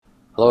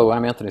Hello,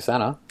 I'm Anthony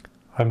Sana,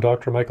 I'm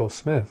Dr. Michael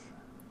Smith.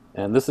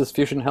 and this is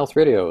Fusion Health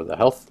Radio, the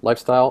health,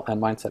 lifestyle, and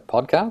mindset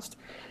podcast.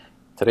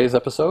 Today's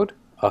episode,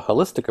 a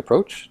holistic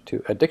approach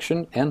to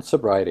addiction and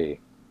sobriety.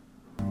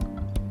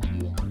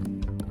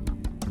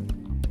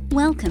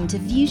 Welcome to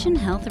Fusion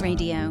Health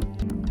Radio.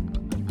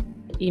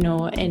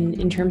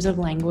 In terms of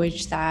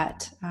language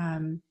that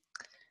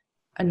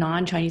a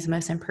non-Chinese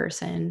medicine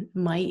person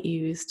might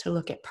use to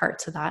look at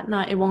parts of that,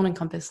 it won't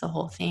encompass the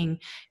whole thing,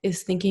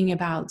 is thinking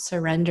about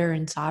surrender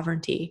and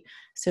sovereignty.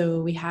 So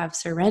we have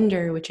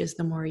surrender, which is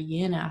the more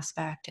yin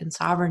aspect, and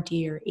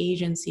sovereignty or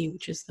agency,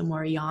 which is the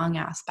more yang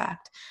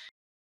aspect.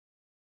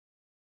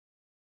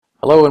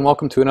 Hello, and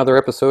welcome to another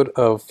episode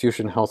of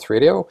Fusion Health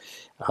Radio.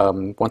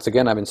 Once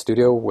again, I'm in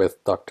studio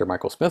with Dr.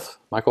 Michael Smith.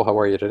 Michael, how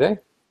are you today?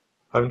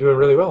 I'm doing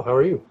really well. How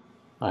are you?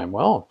 I'm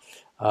well.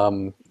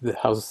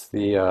 How's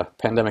the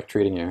pandemic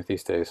treating you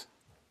these days?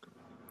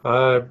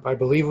 I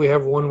believe we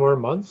have one more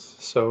month,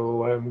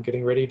 so I'm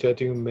getting ready to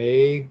do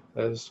May,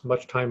 as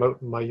much time out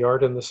in my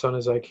yard in the sun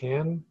as I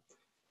can.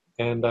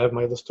 And I have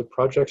my list of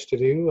projects to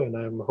do, and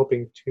I'm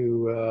hoping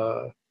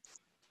to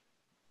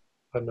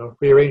I don't know,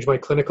 rearrange my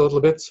clinic a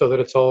little bit so that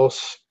it's all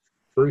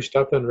spruced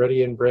up and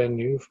ready and brand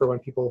new for when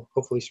people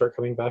hopefully start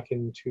coming back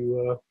in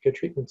to get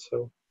treatment.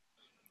 So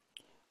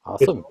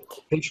it's Awesome.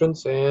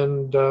 patience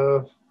and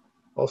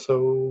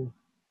also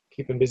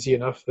keeping busy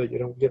enough that you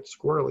don't get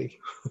squirrely.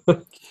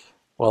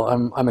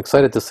 Well, I'm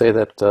excited to say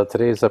that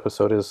today's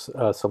episode is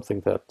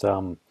something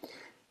that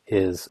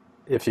is,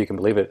 if you can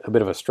believe it, a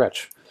bit of a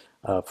stretch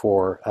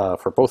for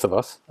both of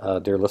us,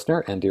 dear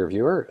listener and dear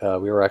viewer.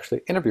 We were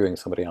actually interviewing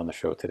somebody on the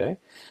show today.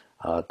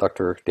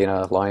 Dr.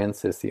 Dana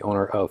Lyons is the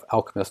owner of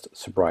Alchemist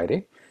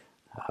Sobriety.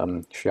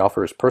 She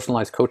offers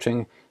personalized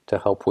coaching to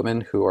help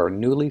women who are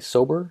newly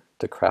sober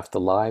to craft the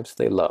lives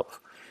they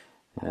love.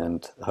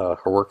 And her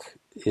work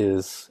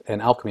is an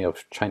alchemy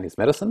of Chinese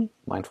medicine,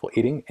 mindful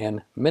eating,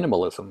 and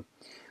minimalism.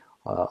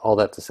 All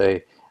that to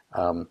say,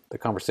 the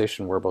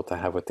conversation we're about to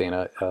have with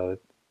Dana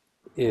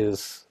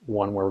is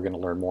one where we're going to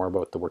learn more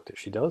about the work that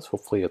she does.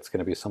 Hopefully it's going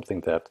to be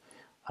something that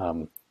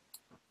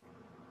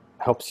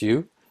helps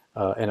you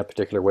in a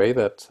particular way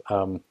that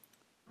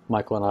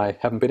Michael and I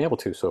haven't been able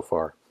to so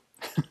far.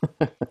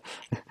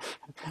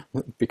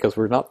 Because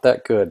we're not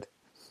that good.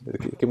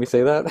 Can we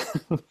say that?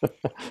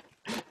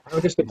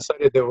 I'm just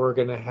excited that we're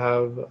going to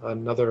have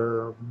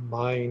another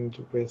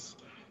mind with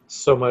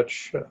so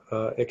much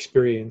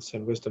experience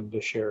and wisdom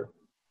to share.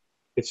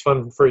 It's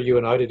fun for you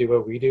and I to do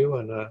what we do,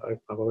 and I'm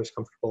always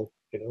comfortable,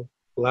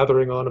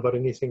 blathering on about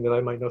anything that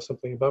I might know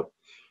something about.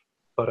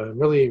 But I'm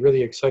really,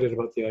 really excited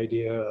about the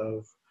idea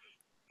of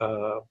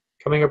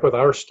coming up with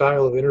our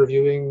style of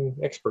interviewing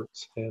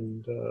experts,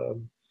 and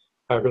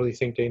I really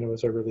think Dana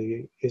is a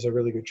really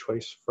good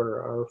choice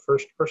for our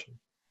first person.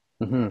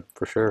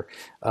 For sure.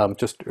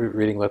 Just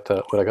reading what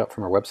I got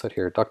from her website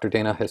here. Dr.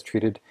 Dana has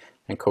treated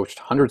and coached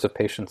hundreds of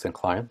patients and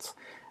clients.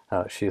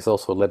 She has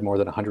also led more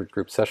than 100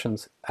 group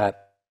sessions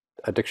at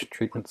addiction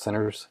treatment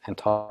centers and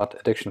taught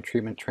addiction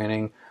treatment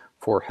training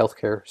for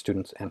healthcare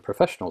students and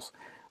professionals.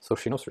 So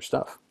she knows her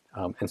stuff.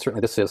 And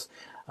certainly this is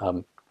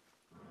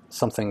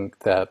something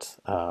that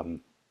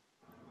I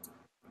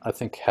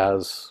think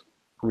has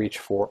reach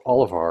for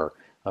all of our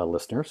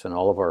listeners and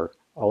all of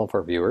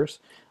our viewers.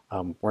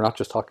 We're not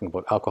just talking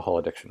about alcohol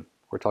addiction.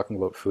 We're talking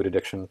about food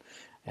addiction,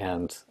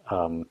 and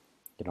I'm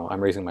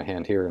raising my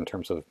hand here in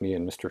terms of me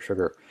and Mr.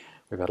 Sugar.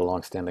 We've had a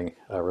long-standing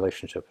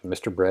relationship.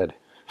 Mr. Bread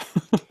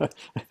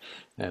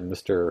and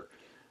Mr.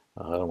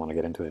 I don't want to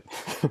get into it,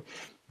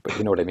 but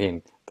you know what I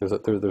mean. There's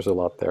a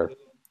lot there.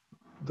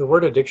 The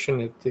word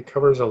addiction, it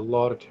covers a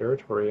lot of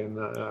territory, and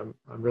I'm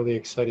really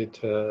excited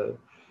to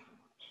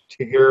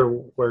hear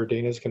where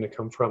Dana's going to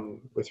come from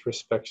with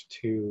respect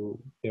to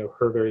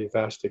her very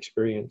vast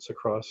experience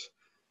across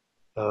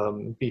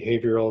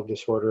behavioral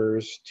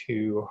disorders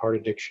to heart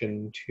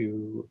addiction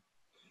to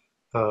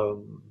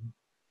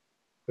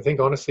I think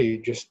honestly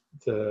just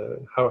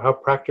how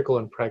practical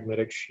and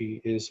pragmatic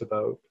she is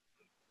about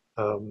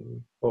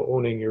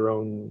owning your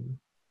own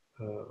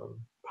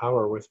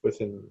power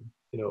within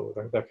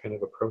that kind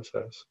of a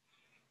process.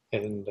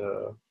 And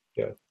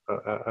yeah,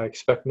 I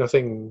expect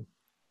nothing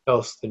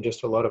else than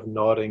just a lot of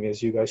nodding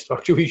as you guys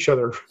talk to each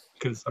other,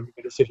 because I'm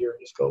going to sit here and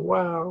just go,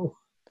 wow.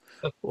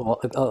 Well,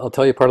 I'll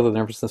tell you, part of the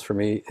nervousness for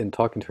me in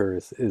talking to her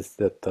is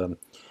that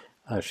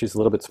she's a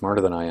little bit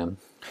smarter than I am.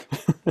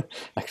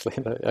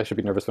 Actually, I should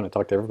be nervous when I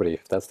talk to everybody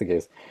if that's the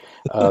case.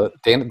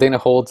 Dana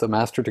holds a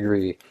master's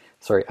degree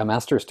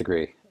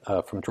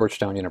from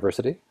Georgetown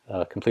University,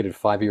 completed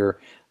 5-year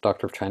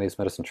Doctor of Chinese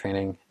Medicine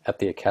training at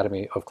the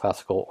Academy of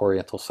Classical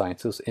Oriental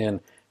Sciences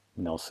in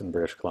Nelson,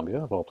 British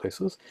Columbia, of all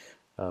places.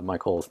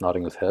 Michael is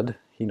nodding his head.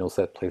 He knows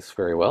that place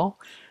very well.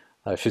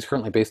 She's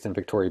currently based in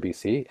Victoria,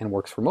 BC, and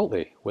works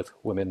remotely with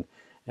women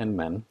and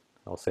men,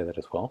 I'll say that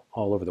as well,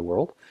 all over the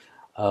world.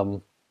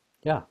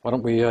 Yeah, why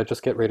don't we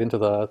just get right into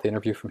the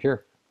interview from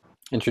here?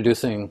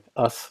 Introducing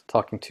us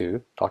talking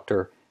to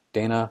Dr.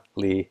 Dana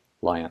Lee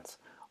Lyons,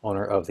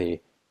 owner of the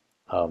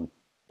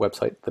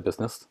website, the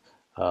business,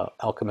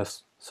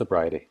 Alchemist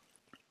Sobriety.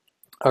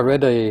 I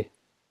read a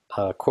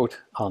quote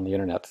on the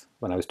internet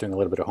when I was doing a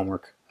little bit of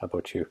homework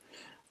about you.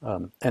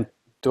 And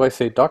do I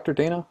say Dr.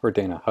 Dana or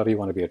Dana? How do you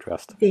want to be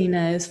addressed?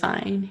 Dana is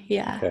fine.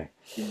 Yeah. Okay.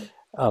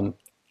 Um,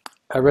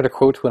 I read a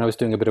quote when I was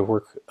doing a bit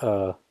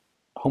of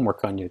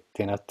homework on you,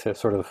 Dana, to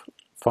sort of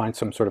find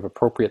some sort of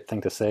appropriate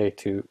thing to say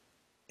to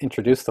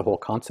introduce the whole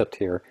concept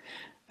here.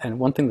 And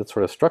one thing that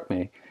sort of struck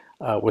me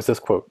was this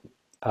quote.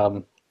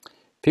 Um,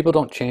 People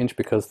don't change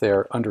because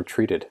they're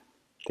undertreated.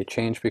 They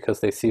change because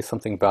they see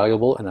something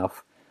valuable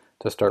enough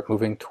to start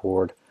moving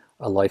toward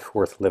a life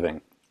worth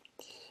living.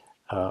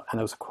 And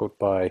that was a quote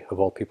by, of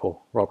all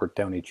people, Robert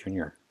Downey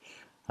Jr.,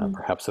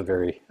 perhaps a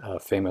very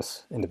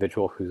famous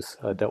individual who's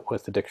dealt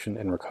with addiction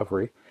and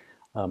recovery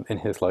in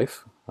his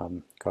life.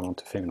 Gone on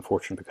to fame and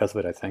fortune because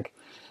of it, I think.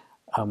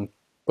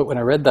 But when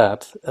I read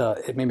that,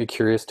 it made me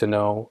curious to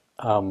know,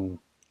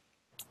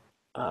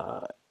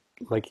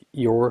 like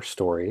your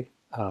story.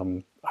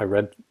 I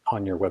read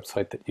on your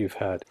website that you've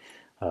had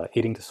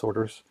eating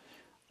disorders,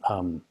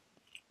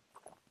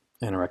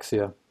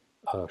 anorexia,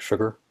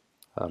 sugar.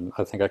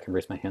 I think I can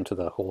raise my hand to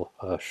the whole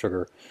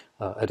sugar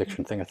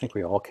addiction thing. I think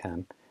we all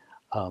can,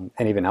 and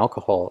even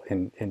alcohol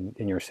in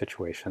your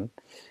situation.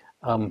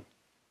 And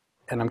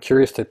I'm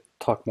curious to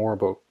talk more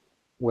about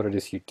what it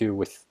is you do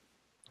with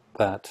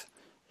that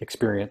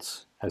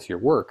experience as your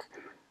work.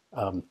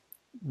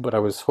 But I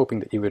was hoping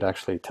that you would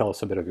actually tell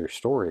us a bit of your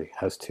story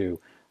as to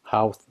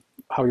how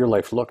your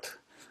life looked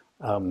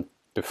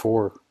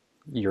before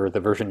you're the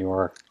version you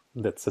are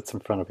that sits in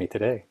front of me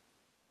today.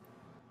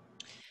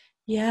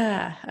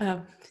 Yeah.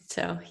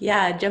 So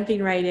yeah,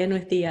 jumping right in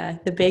with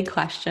the big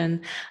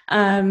question,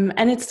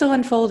 and it's still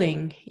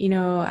unfolding.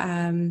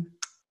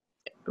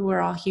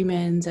 We're all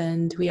humans,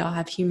 and we all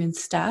have human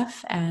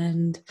stuff,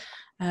 and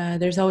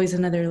there's always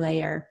another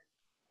layer.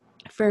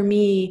 For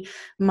me,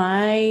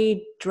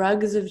 my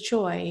drugs of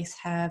choice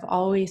have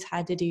always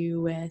had to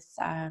do with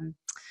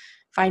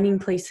finding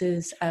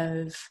places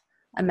of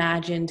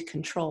imagined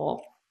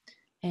control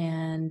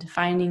and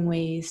finding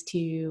ways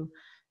to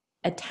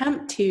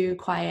attempt to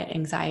quiet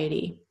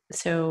anxiety.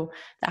 So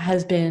that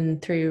has been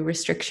through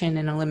restriction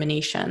and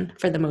elimination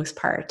for the most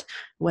part,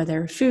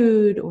 whether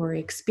food or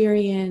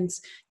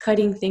experience,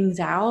 cutting things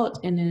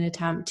out in an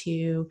attempt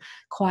to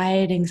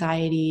quiet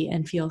anxiety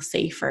and feel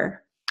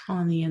safer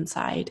on the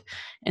inside.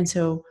 And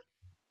so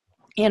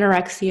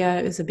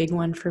anorexia is a big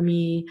one for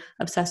me,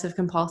 obsessive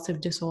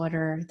compulsive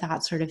disorder,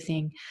 that sort of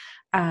thing.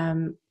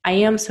 I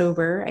am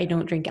sober. I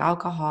don't drink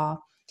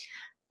alcohol.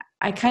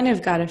 I kind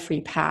of got a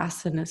free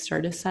pass in a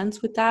sort of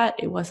sense with that.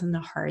 It wasn't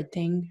a hard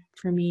thing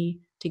for me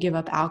to give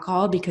up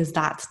alcohol because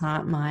that's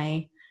not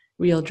my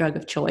real drug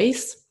of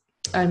choice.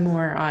 I'm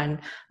more on,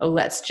 oh,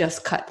 let's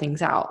just cut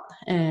things out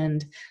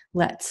and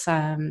let's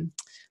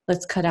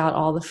cut out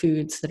all the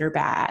foods that are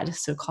bad,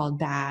 so-called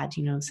bad,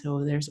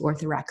 so there's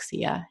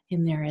orthorexia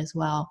in there as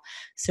well.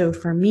 So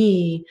for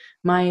me,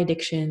 my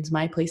addictions,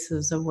 my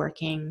places of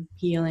working,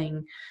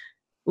 healing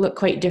look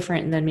quite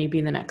different than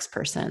maybe the next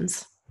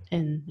person's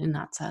in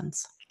that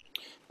sense.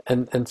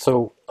 And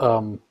so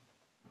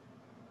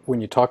when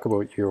you talk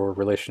about your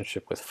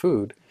relationship with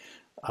food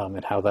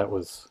and how that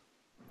was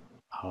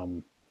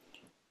um,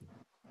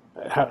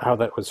 how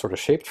that was sort of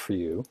shaped for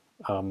you,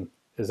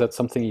 is that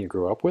something you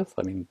grew up with?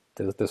 I mean,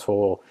 this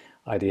whole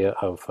idea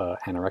of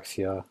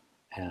anorexia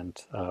and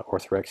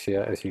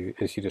orthorexia, as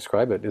you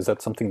describe it, is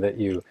that something that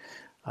you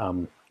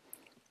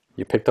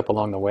picked up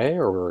along the way,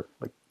 or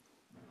like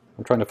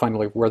I'm trying to find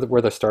like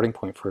where the starting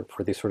point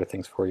for these sort of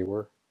things for you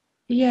were?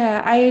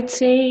 Yeah, I would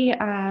say,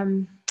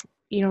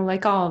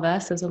 like all of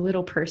us as a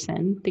little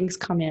person, things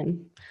come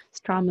in.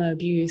 It's trauma,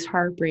 abuse,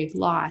 heartbreak,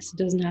 loss. It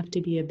doesn't have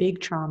to be a big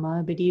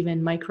trauma, but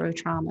even micro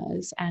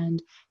traumas.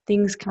 And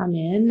things come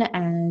in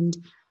and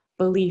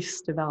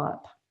beliefs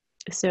develop.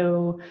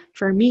 So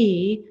for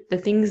me, the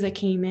things that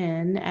came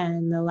in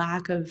and the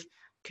lack of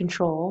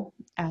control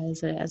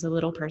as a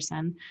little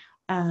person,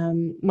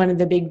 one of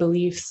the big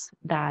beliefs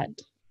that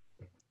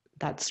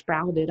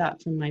sprouted up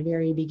from my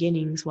very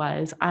beginnings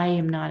was I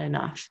am not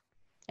enough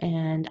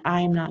and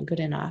I am not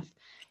good enough.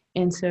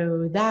 And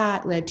so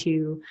that led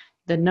to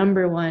the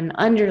number one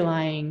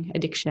underlying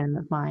addiction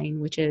of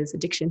mine, which is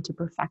addiction to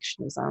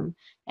perfectionism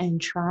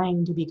and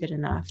trying to be good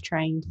enough,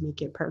 trying to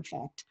make it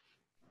perfect,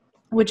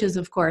 which is,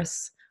 of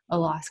course, a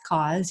lost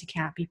cause. You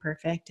can't be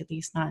perfect, at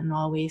least not in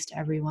all ways to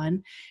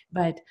everyone.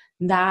 But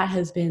that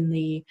has been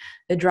the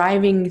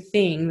driving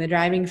thing, the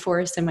driving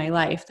force in my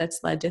life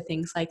that's led to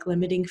things like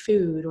limiting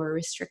food or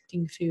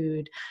restricting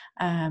food,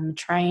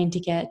 trying to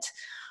get,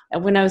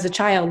 when I was a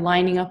child,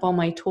 lining up all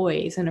my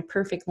toys in a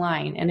perfect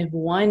line. And if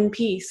one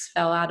piece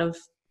fell out of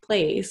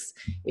place,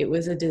 it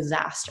was a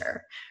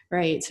disaster,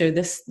 right? So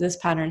this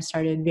pattern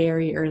started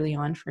very early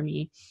on for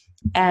me.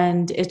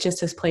 And it just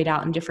has played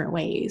out in different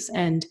ways.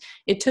 And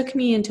it took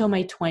me until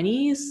my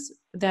 20s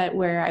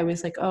where I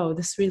was like, oh,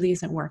 this really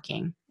isn't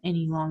working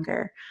any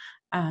longer.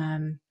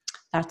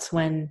 That's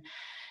when,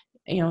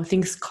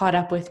 things caught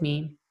up with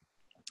me.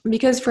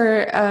 because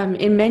for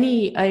in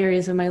many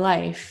areas of my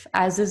life,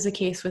 as is the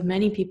case with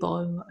many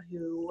people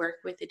who work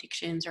with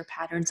addictions or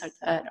patterns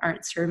that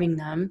aren't serving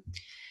them,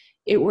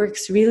 it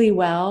works really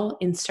well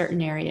in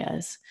certain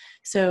areas.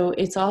 So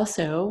it's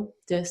also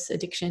this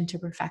addiction to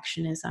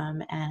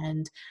perfectionism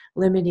and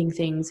limiting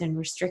things and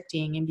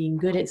restricting and being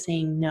good at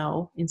saying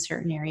no in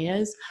certain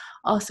areas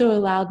also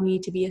allowed me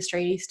to be a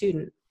straight A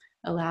student,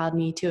 allowed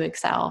me to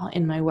excel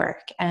in my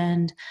work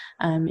and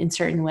in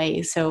certain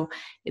ways. So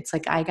it's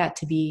like I got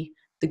to be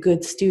the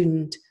good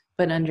student,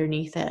 but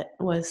underneath it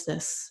was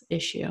this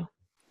issue.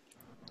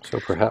 So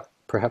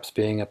perhaps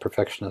being a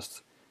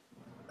perfectionist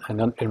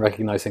and in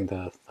recognizing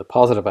the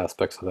positive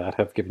aspects of that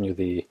have given you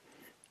the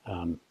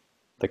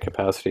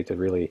capacity to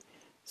really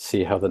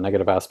see how the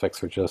negative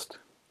aspects are just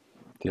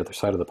the other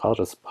side of the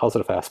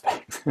positive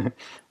aspects,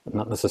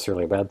 not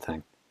necessarily a bad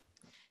thing.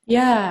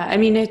 Yeah, I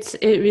mean it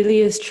really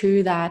is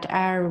true that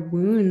our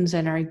wounds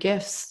and our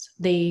gifts,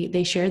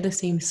 they share the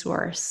same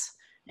source,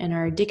 and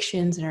our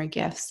addictions and our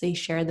gifts, they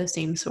share the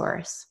same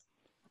source.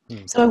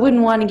 Hmm. So I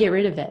wouldn't want to get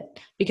rid of it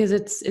because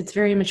it's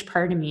very much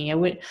part of me.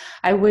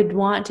 I would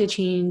want to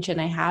change,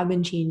 and I have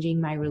been changing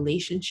my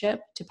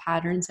relationship to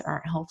patterns that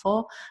aren't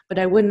helpful, but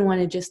I wouldn't want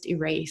to just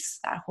erase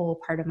that whole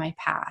part of my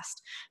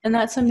past. And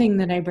that's something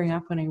that I bring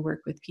up when I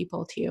work with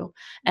people too.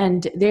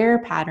 And their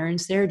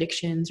patterns, their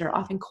addictions are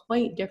often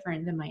quite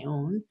different than my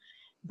own.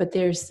 But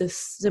there's this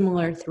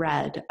similar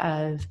thread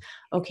of,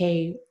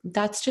 okay,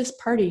 that's just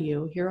part of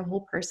you. You're a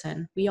whole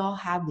person. We all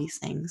have these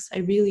things. I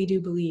really do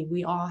believe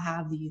we all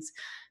have these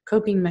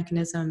coping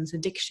mechanisms,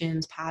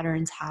 addictions,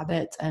 patterns,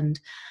 habits, and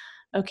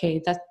okay,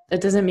 that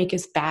doesn't make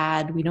us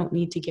bad. We don't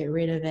need to get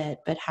rid of it,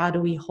 but how do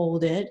we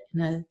hold it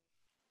in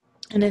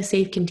a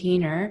safe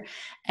container,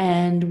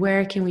 and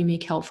where can we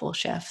make helpful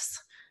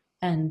shifts?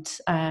 And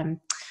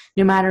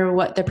no matter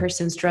what the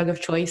person's drug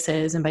of choice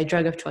is, and by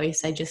drug of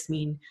choice, I just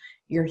mean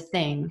your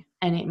thing,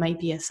 and it might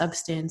be a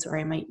substance or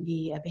it might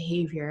be a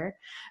behavior,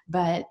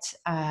 but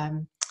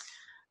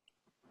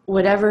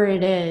whatever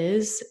it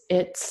is,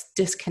 it's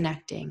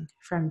disconnecting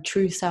from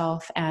true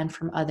self and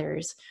from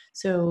others.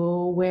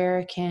 So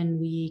where can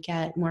we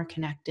get more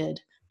connected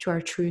to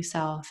our true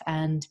self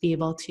and be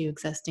able to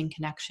exist in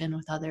connection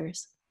with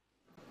others?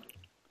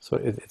 So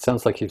it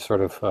sounds like you've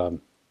sort of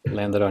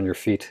landed on your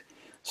feet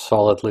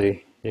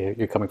solidly.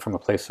 You're coming from a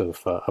place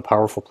of a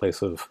powerful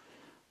place of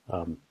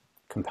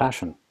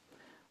compassion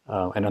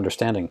and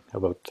understanding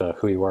about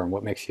who you are and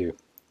what makes you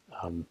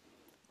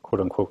quote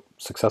unquote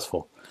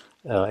successful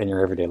in your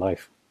everyday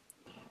life.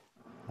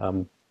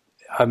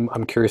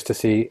 I'm curious to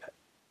see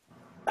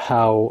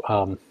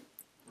how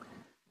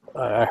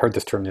I heard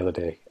this term the other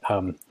day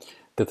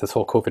that this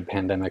whole COVID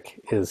pandemic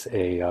is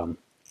is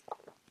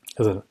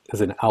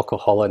an alcohol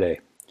holiday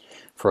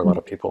for a lot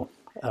of people.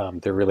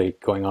 They're really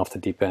going off the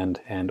deep end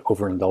and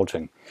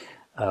overindulging,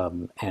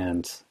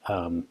 and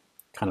kind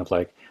of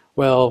like,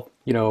 well,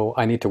 you know,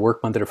 I need to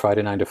work Monday to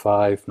Friday, 9 to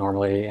 5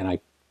 normally, and I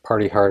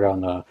party hard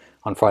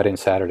on Friday and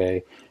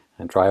Saturday,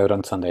 and dry out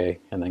on Sunday,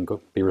 and then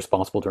go be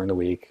responsible during the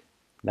week.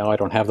 Now I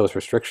don't have those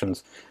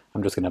restrictions.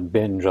 I'm just going to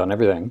binge on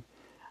everything.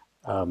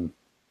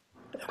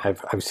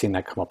 I've seen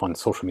that come up on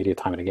social media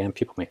time and again.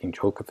 People making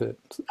joke of it,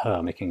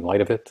 making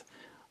light of it.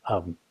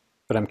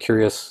 But I'm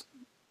curious.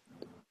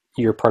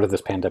 You're part of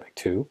this pandemic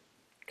too,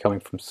 coming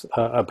from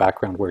a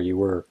background where you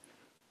were,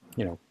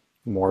 you know,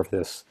 more of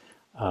this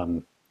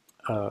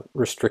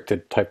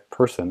restricted type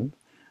person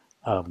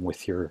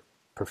with your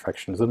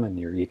perfectionism and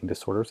your eating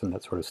disorders and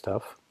that sort of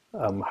stuff.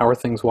 How are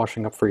things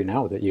washing up for you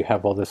now that you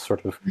have all this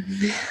sort of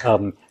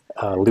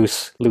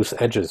loose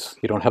edges?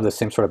 You don't have the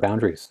same sort of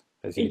boundaries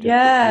as you did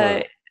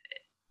Yeah,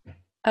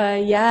 before.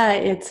 yeah,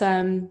 it's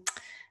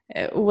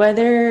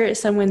whether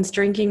someone's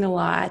drinking a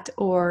lot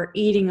or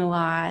eating a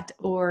lot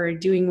or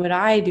doing what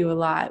I do a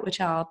lot, which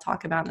I'll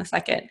talk about in a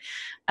second.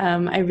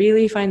 I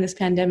really find this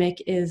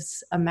pandemic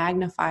is a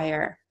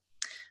magnifier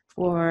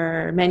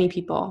for many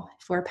people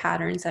for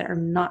patterns that are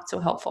not so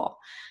helpful.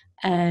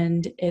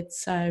 And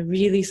it's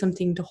really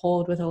something to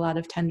hold with a lot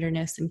of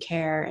tenderness and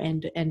care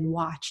and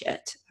watch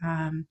it.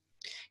 You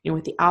know,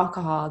 with the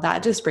alcohol,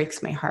 that just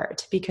breaks my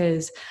heart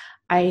because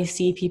I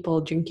see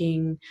people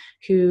drinking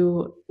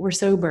who were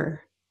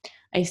sober.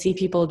 I see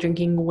people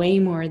drinking way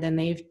more than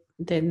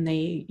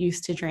they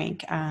used to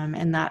drink,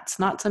 and that's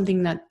not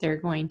something that they're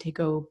going to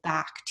go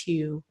back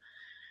to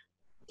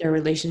their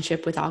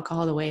relationship with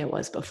alcohol the way it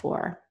was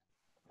before.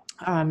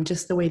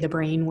 Just the way the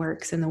brain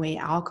works and the way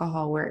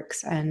alcohol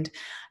works, and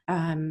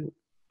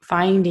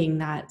finding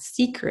that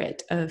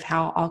secret of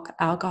how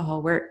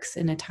alcohol works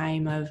in a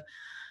time of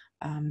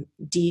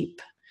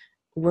deep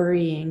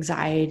worry,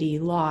 anxiety,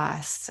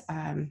 loss.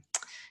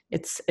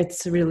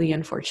 It's really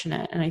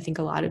unfortunate, and I think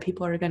a lot of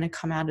people are going to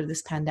come out of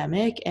this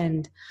pandemic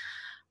and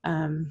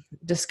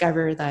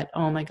discover that,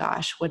 oh my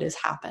gosh, what has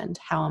happened?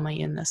 How am I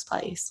in this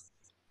place?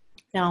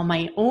 Now,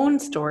 my own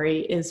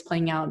story is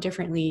playing out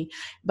differently,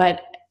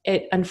 but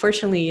it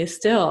unfortunately is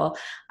still,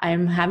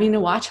 I'm having to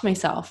watch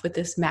myself with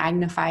this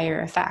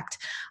magnifier effect.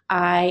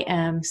 I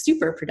am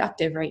super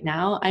productive right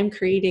now. I'm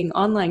creating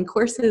online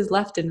courses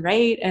left and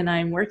right, and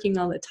I'm working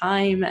all the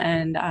time,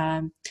 and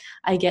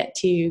I get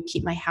to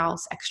keep my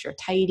house extra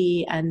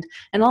tidy and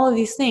all of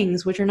these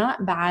things, which are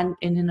not bad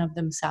in and of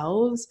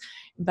themselves,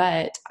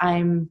 but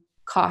I'm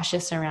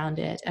cautious around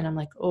it. And I'm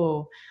like,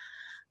 oh,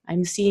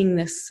 I'm seeing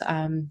this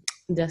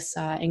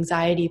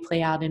anxiety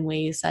play out in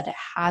ways that it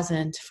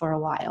hasn't for a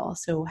while.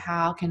 So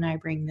how can I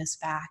bring this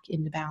back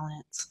into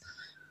balance?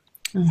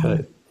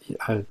 Mm-hmm.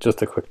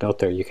 Just a quick note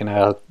there. You can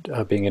add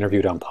being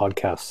interviewed on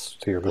podcasts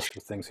to your list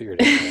of things that you're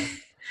doing. Right?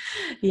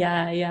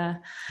 Yeah.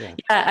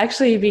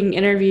 Actually, being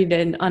interviewed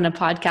on a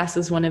podcast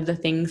is one of the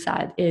things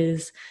that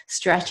is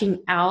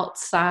stretching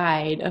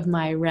outside of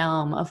my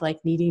realm of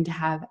like needing to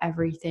have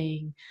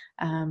everything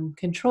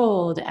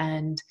controlled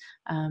and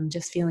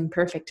just feeling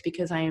perfect,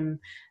 because I am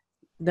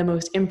the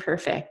most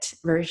imperfect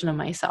version of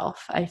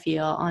myself, I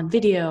feel, on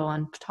video,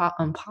 on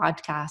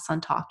podcasts,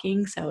 on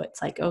talking. So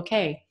it's like,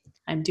 okay,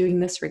 I'm doing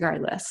this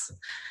regardless.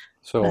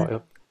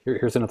 So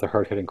here's another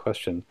hard-hitting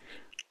question.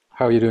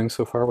 How are you doing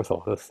so far with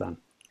all this then?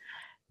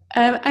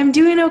 I'm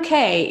doing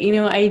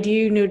okay. I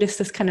do notice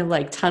this kind of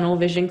like tunnel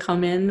vision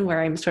come in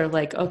where I'm sort of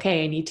like,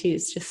 okay, I need to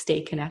just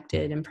stay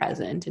connected and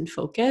present and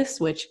focused,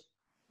 which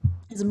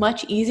is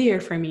much easier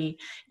for me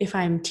if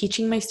I'm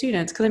teaching my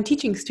students, because I'm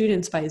teaching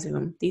students by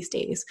Zoom these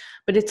days,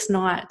 but it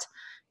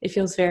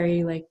feels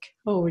very like,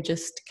 oh, we're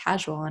just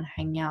casual and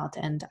hanging out,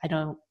 and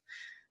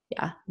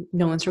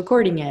no one's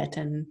recording it.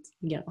 And,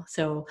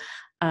 so,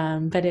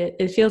 but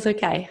it feels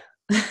okay.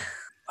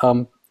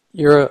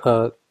 You're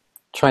a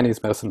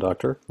Chinese medicine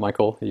doctor.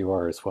 Michael, you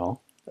are as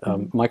well.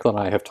 Michael and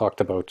I have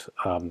talked about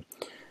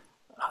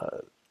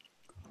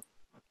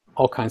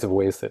all kinds of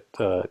ways that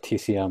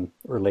TCM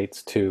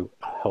relates to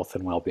health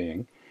and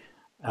well-being.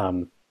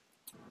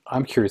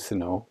 I'm curious to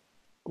know,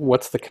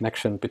 what's the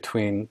connection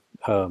between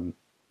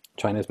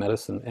Chinese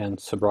medicine and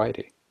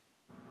sobriety?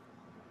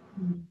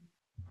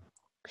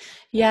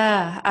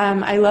 Yeah,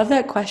 I love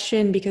that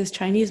question, because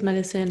Chinese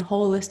medicine,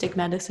 holistic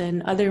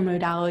medicine, other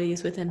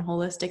modalities within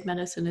holistic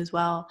medicine as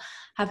well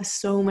have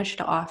so much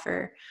to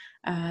offer.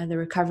 The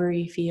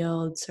recovery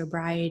field,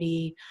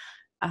 sobriety,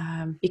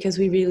 because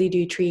we really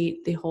do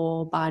treat the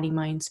whole body,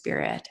 mind,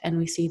 spirit, and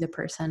we see the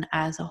person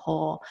as a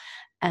whole.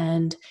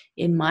 And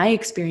in my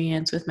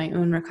experience with my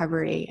own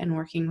recovery and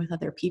working with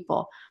other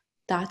people,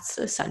 that's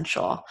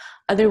essential.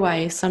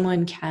 Otherwise,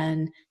 someone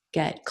can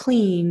get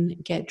clean,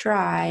 get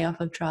dry off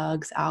of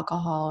drugs,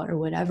 alcohol, or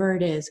whatever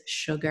it is,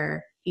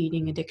 sugar,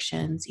 eating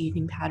addictions,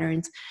 eating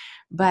patterns,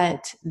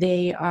 but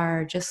they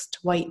are just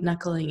white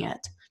knuckling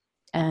it.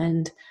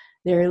 And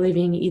they're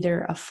living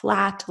either a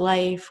flat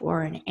life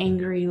or an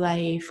angry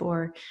life,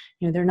 or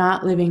they're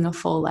not living a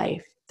full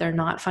life. They're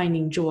not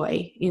finding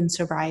joy in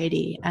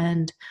sobriety.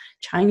 And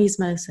Chinese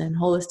medicine,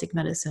 holistic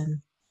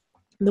medicine,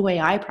 the way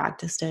I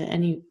practice it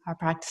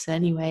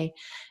anyway,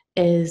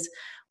 is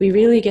we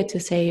really get to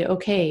say,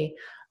 okay,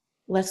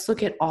 let's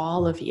look at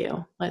all of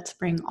you. Let's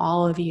bring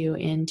all of you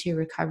into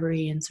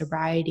recovery and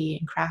sobriety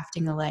and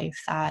crafting a life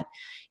that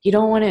you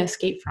don't want to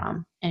escape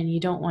from and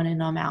you don't want to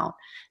numb out.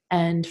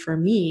 And for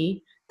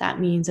me, that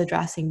means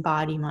addressing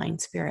body,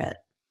 mind, spirit.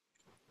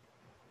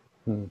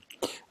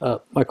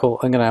 Michael,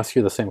 I'm going to ask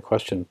you the same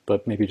question,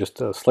 but maybe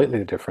just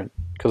slightly different,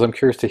 because I'm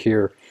curious to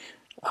hear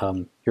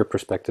your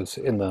perspectives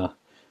in the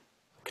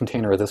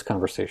container of this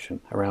conversation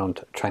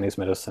around Chinese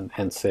medicine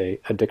and, say,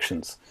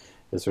 addictions.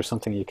 Is there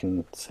something you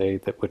can say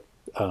that would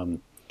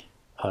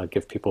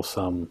give people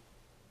some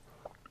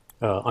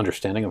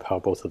understanding of how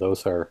both of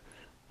those are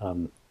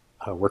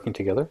working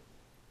together?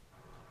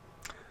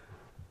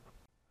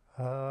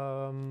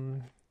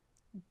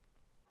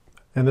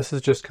 And this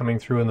is just coming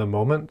through in the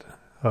moment,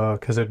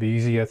 because it'd be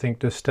easy, I think,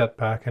 to step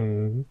back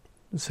and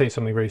say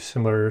something very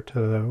similar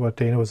to what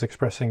Dana was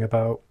expressing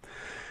about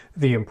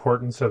the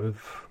importance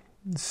of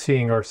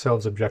seeing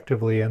ourselves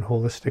objectively and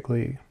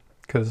holistically,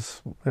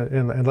 because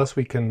unless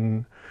we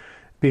can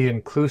be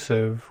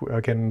inclusive,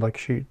 again,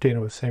 like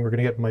Dana was saying, we're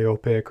going to get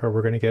myopic or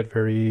we're going to get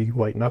very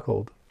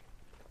white-knuckled.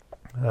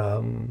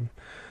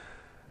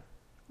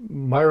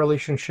 My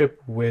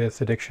relationship with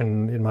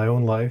addiction in my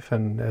own life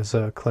and as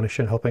a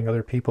clinician helping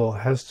other people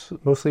has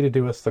mostly to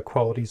do with the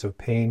qualities of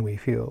pain we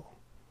feel.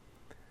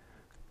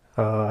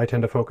 I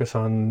tend to focus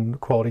on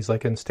qualities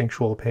like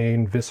instinctual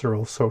pain,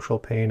 visceral social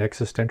pain,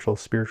 existential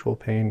spiritual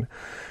pain,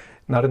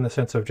 not in the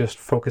sense of just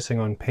focusing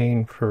on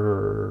pain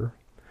for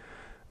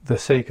the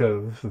sake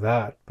of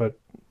that, but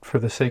for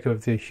the sake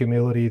of the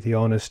humility, the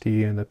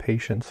honesty, and the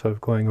patience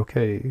of going,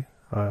 okay,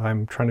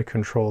 I'm trying to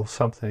control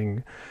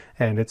something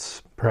and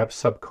it's perhaps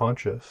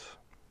subconscious.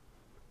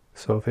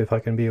 So if I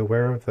can be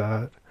aware of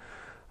that,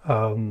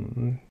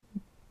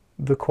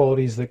 the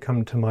qualities that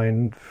come to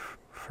mind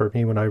for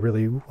me when I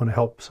really want to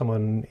help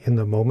someone in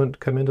the moment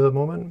come into the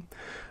moment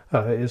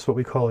is what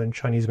we call in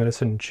Chinese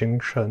medicine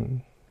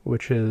Jingshen,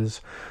 which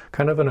is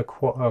kind of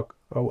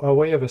a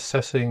way of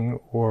assessing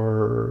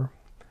or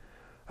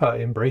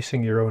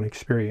embracing your own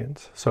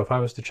experience. So if I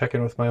was to check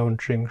in with my own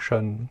Jing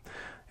Shen,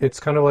 it's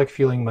kind of like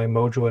feeling my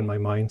mojo and my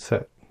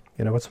mindset.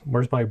 You know,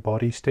 where's my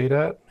body state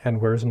at,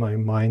 and where's my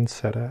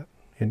mindset at,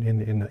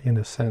 in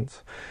a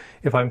sense.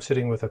 If I'm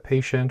sitting with a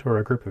patient or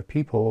a group of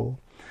people,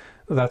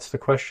 that's the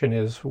question: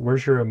 is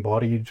where's your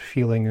embodied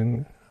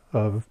feeling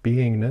of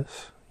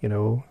beingness? You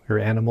know, your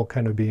animal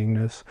kind of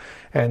beingness,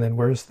 and then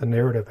where's the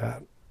narrative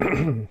at?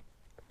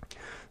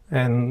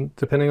 And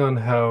depending on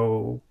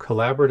how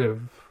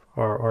collaborative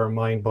our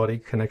mind-body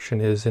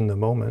connection is in the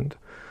moment,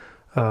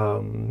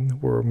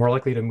 we're more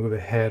likely to move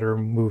ahead or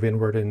move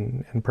inward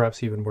and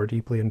perhaps even more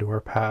deeply into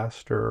our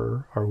past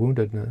or our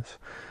woundedness.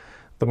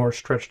 The more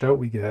stretched out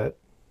we get,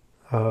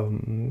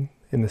 in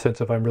the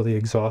sense of I'm really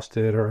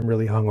exhausted, or I'm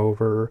really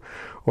hungover,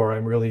 or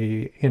I'm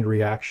really in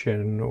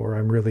reaction, or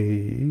I'm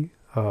really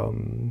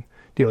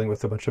dealing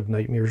with a bunch of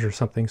nightmares or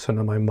something. So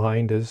now my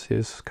mind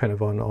is kind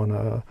of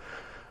on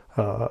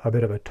a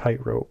bit of a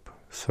tightrope.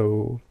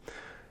 So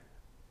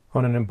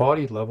on an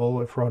embodied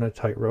level, if we're on a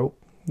tightrope,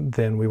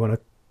 then we want to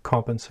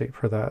compensate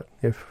for that.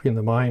 If in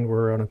the mind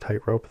we're on a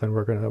tightrope, then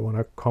we're going to want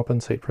to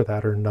compensate for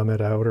that, or numb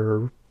it out,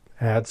 or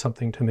add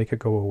something to make it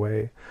go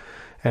away.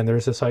 And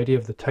there's this idea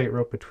of the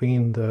tightrope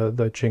between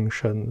the Jing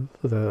Shen,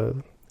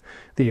 the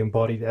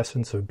embodied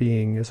essence of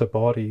being as a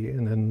body,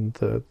 and then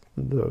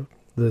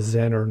the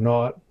Zen or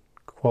not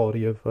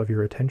quality of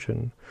your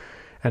attention.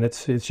 And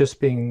it's just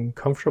being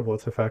comfortable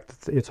with the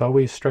fact that it's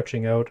always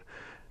stretching out,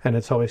 and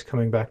it's always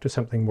coming back to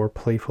something more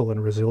playful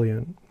and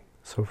resilient.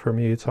 So for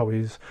me, it's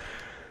always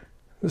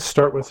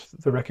start with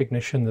the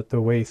recognition that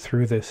the way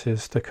through this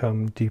is to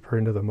come deeper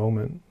into the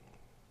moment.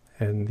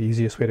 And the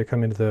easiest way to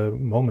come into the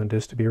moment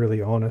is to be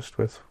really honest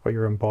with what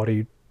your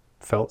embodied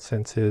felt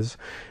sense is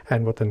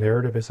and what the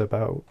narrative is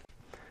about.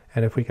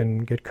 And if we can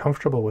get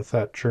comfortable with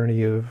that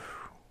journey of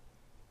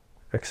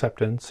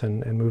acceptance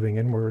and moving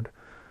inward,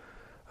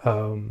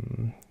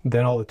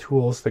 then all the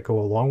tools that go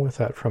along with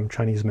that, from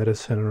Chinese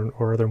medicine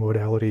or other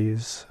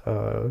modalities,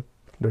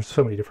 there's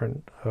so many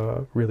different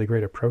really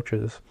great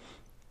approaches.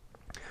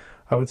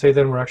 I would say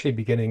then we're actually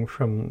beginning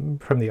from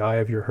the eye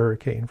of your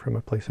hurricane, from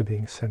a place of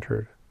being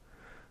centered.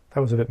 That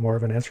was a bit more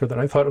of an answer than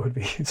I thought it would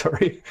be.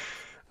 Sorry.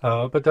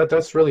 But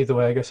that's really the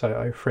way I guess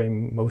I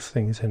frame most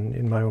things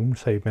in my own,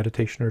 say,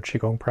 meditation or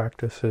Qigong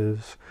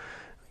practices.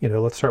 You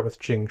know, let's start with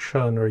Jing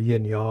Shen or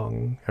Yin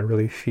Yang and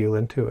really feel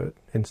into it,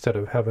 instead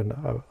of having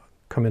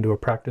come into a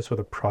practice with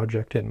a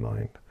project in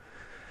mind.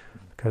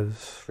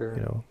 Because, Sure.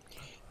 you know,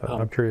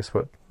 I'm curious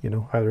what, you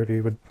know, either of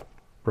you would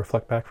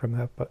reflect back from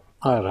that. But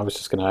I was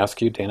just going to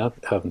ask you, Dana,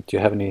 do you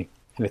have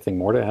anything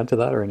more to add to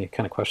that, or any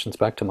kind of questions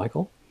back to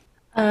Michael?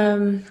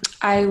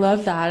 I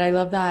love that. I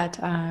love that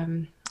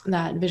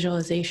that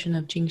visualization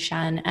of Jing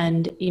Shan,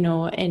 and you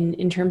know,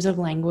 in terms of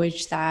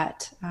language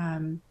that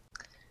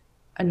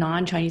a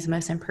non-Chinese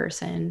medicine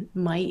person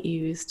might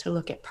use to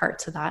look at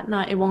parts of that.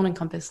 Not, it won't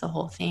encompass the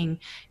whole thing,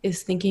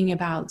 is thinking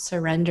about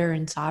surrender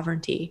and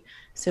sovereignty.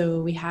 So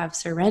we have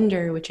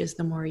surrender, which is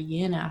the more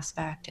yin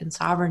aspect, and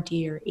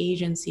sovereignty or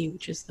agency,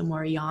 which is the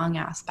more yang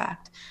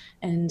aspect.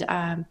 And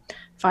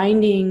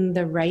finding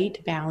the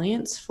right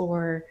balance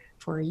for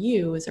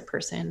you as a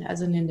person,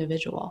 as an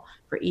individual,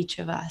 for each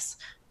of us,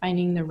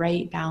 finding the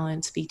right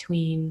balance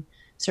between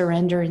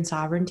surrender and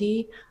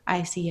sovereignty,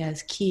 I see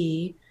as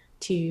key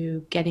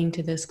to getting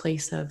to this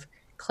place of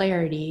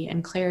clarity,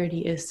 and clarity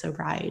is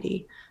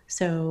sobriety.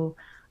 So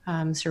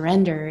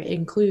surrender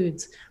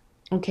includes,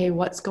 okay,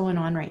 what's going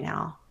on right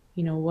now?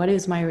 You know, what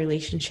is my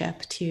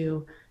relationship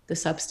to the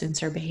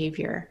substance or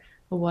behavior?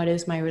 What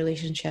is my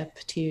relationship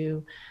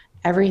to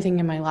everything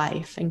in my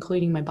life,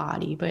 including my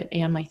body,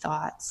 and my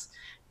thoughts?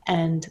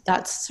 And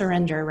that's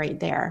surrender right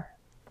there.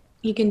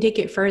 You can take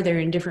it further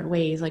in different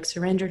ways, like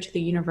surrender to the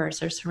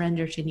universe or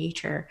surrender to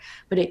nature.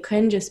 But it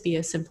can just be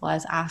as simple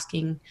as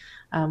asking,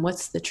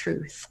 what's the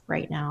truth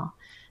right now?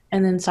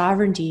 And then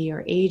sovereignty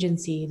or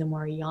agency, the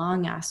more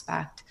yang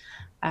aspect,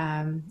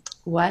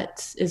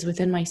 what is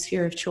within my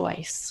sphere of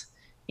choice?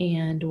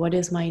 And what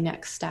is my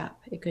next step?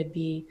 It could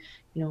be,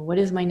 you know, what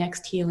is my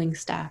next healing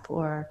step?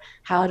 Or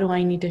how do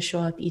I need to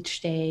show up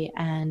each day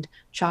and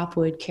chop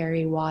wood,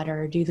 carry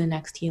water, do the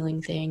next healing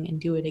thing,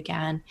 and do it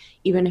again,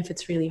 even if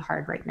it's really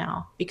hard right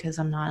now, because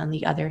I'm not on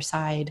the other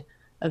side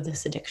of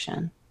this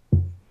addiction.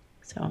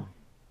 So.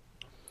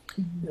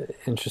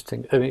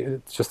 Interesting. I mean,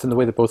 it's just in the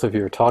way that both of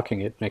you are talking,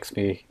 it makes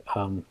me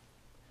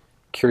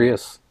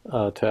curious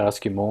to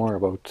ask you more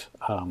about,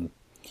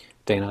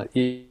 Dana,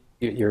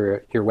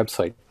 your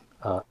website,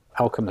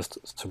 Alchemist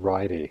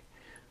Sobriety.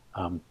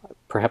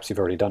 Perhaps you've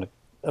already done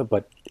it,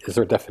 but is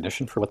there a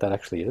definition for what that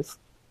actually is?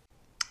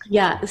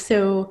 Yeah,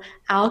 so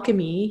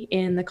alchemy,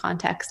 in the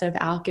context of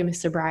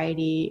alchemist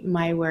sobriety,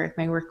 my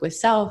work with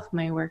self,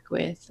 my work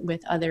with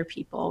other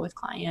people, with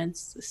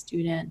clients, with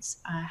students,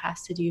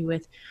 has to do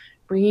with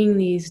bringing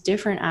these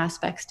different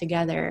aspects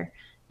together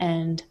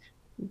and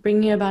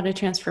bringing about a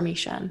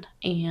transformation.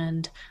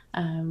 And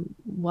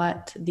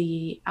what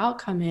the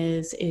outcome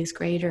is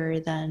greater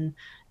than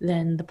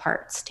the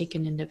parts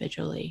taken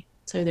individually.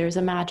 So there's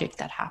a magic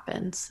that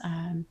happens,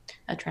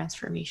 a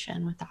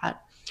transformation with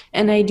that.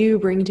 And I do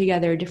bring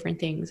together different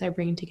things. I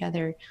bring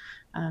together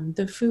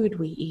the food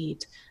we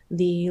eat,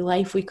 the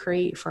life we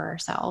create for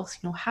ourselves.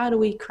 How do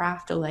we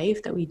craft a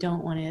life that we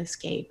don't want to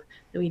escape,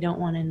 that we don't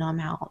want to numb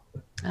out?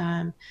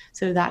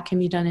 So that can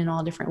be done in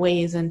all different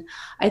ways. And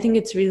I think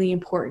it's really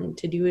important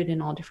to do it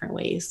in all different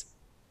ways.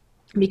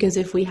 Because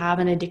if we have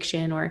an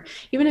addiction, or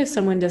even if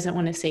someone doesn't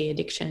want to say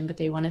addiction, but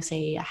they want to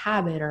say a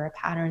habit or a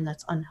pattern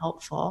that's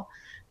unhelpful,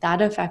 that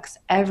affects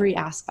every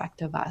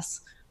aspect of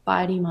us,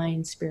 body,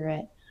 mind,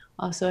 spirit.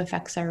 Also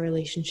affects our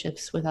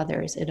relationships with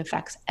others. It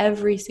affects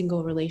every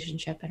single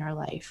relationship in our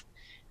life.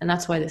 And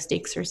that's why the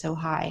stakes are so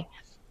high.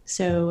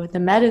 So the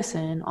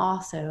medicine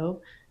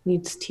also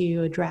needs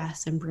to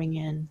address and bring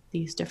in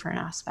these different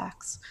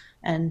aspects.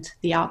 And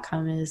the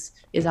outcome is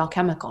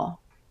alchemical,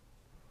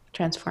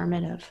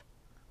 transformative.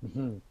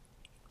 Mm-hmm.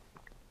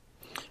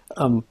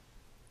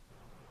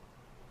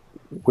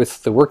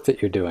 With the work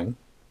that you're doing,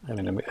 I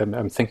mean,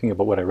 I'm thinking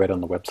about what I read on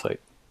the website.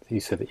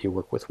 You said that you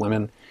work with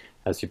women,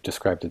 as you've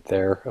described it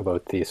there,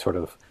 about the sort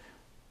of,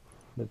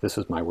 this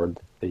is my word,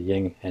 the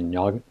yin and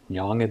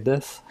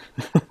yang-edness,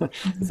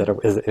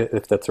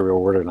 if that's a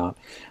real word or not,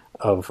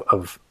 of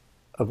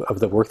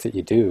the work that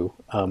you do.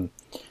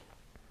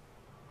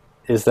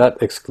 Is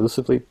that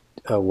exclusively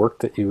work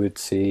that you would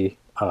see,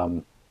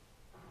 how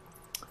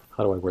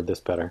do I word this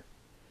better?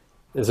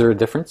 Is there a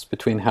difference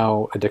between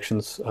how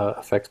addictions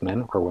affect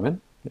men or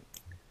women?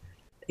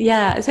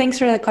 Yeah, thanks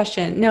for that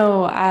question.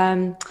 No,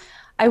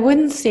 I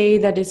wouldn't say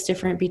that it's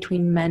different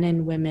between men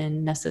and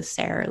women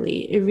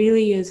necessarily. It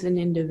really is an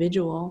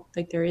individual.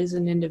 Like, there is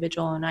an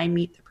individual, and I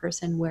meet the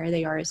person where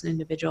they are as an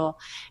individual.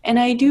 And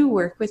I do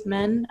work with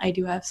men. I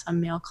do have some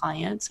male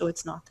clients, so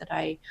it's not that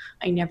I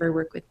never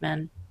work with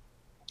men.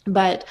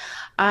 But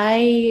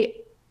I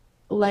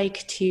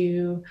like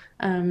to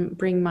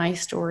bring my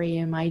story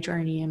and my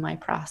journey and my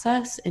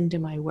process into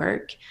my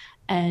work.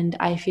 And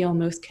I feel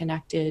most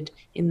connected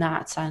in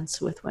that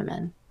sense with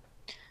women.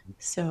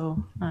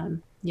 So,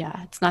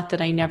 yeah, it's not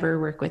that I never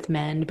work with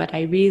men, but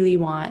I really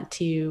want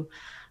to,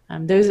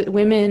 those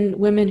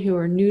women who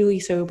are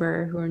newly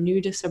sober, who are new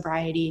to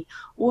sobriety,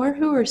 or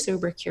who are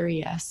sober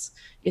curious,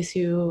 is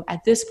who,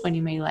 at this point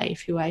in my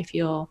life, who I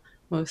feel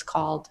most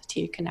called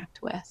to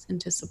connect with and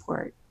to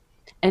support.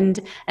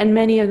 And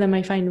many of them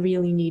I find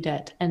really need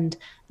it. And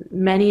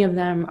many of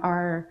them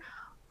are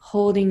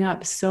holding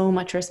up so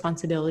much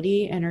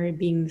responsibility and are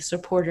being the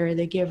supporter,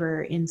 the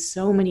giver in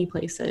so many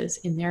places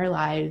in their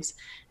lives,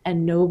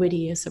 and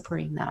nobody is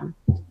supporting them,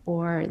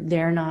 or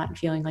they're not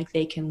feeling like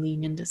they can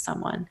lean into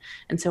someone.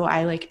 And so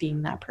I like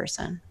being that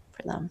person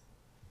for them.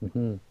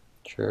 Mm-hmm.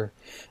 Sure.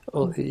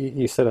 Well,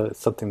 you said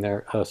something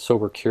there,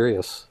 sober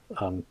curious.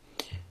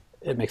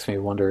 It makes me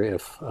wonder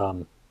if,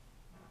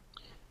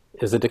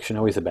 is addiction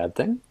always a bad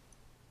thing?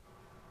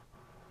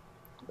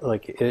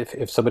 Like,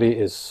 if somebody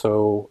is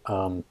so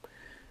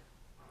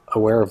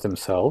aware of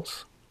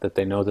themselves that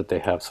they know that they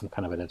have some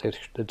kind of an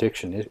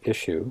addiction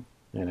issue,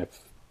 and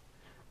if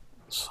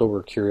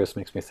sober curious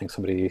makes me think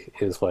somebody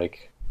is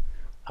like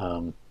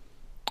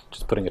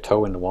just putting a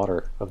toe in the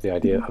water of the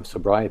idea of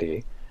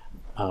sobriety,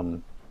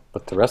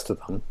 but the rest of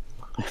them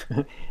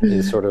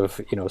is sort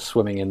of,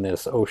 swimming in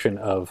this ocean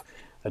of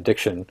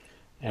addiction,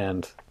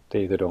 and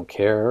they either don't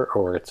care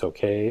or it's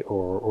okay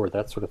or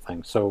that sort of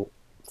thing. So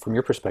from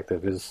your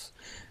perspective, is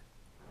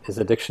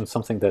addiction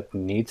something that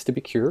needs to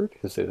be cured?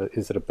 Is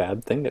it a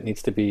bad thing that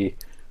needs to be,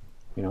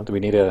 do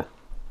we need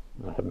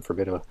heaven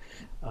forbid,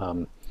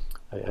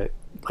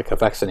 like a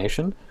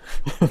vaccination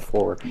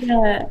for?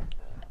 Yeah.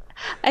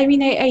 I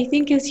mean, I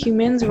think as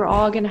humans, we're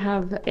all going to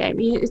have,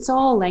 it's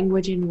all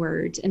language and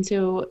words. And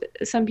so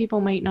some people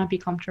might not be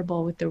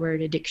comfortable with the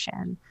word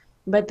addiction.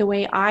 But the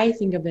way I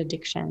think of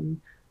addiction,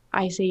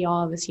 I say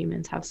all of us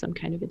humans have some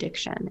kind of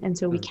addiction. And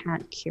so we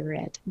can't cure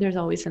it. There's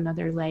always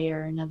another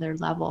layer, another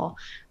level.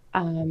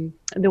 The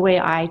way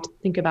I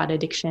think about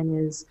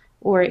addiction is,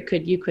 or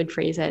you could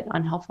phrase it,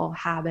 unhelpful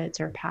habits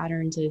or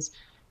patterns, is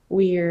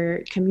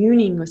we're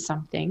communing with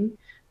something,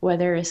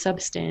 whether a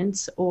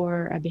substance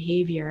or a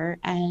behavior,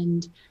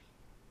 and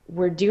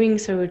we're doing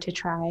so to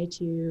try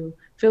to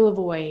fill a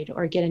void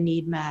or get a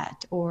need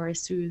met or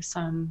soothe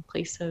some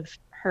place of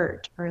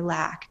hurt or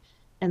lack.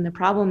 And the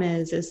problem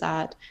is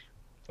that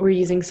we're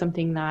using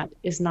something that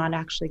is not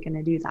actually going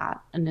to do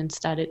that. And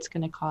instead it's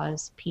going to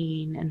cause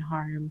pain and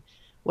harm,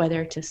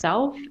 whether to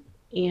self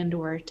and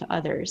or to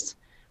others.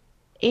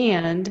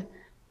 And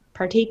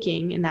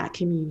partaking in that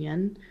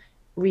communion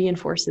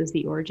reinforces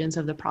the origins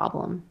of the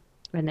problem.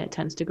 And it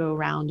tends to go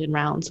round and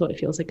round. So it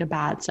feels like a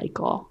bad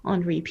cycle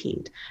on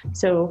repeat.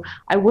 So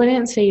I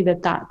wouldn't say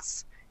that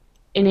that's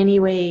in any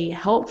way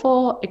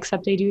helpful,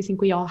 except I do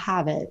think we all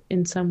have it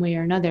in some way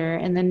or another.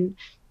 And then,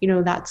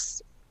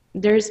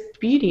 there's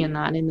beauty in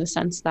that, in the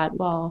sense that,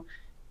 well,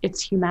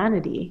 it's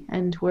humanity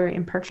and we're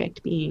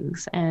imperfect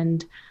beings.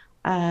 And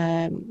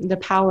the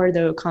power,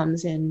 though,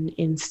 comes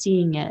in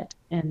seeing it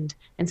and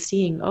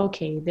seeing,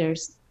 okay,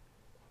 this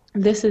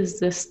is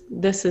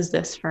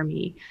this for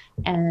me,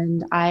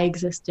 and I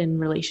exist in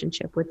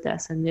relationship with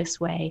this in this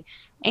way.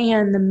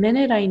 And the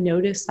minute I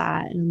notice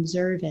that and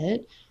observe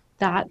it,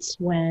 that's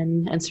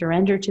when, and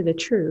surrender to the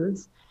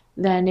truth,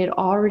 then it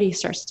already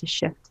starts to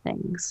shift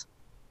things.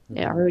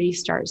 It already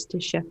starts to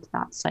shift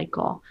that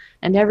cycle.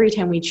 And every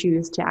time we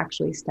choose to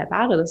actually step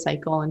out of the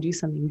cycle and do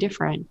something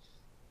different,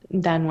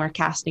 then we're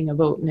casting a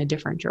vote in a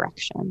different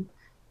direction.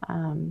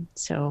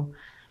 So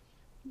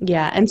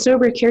yeah, and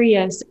sober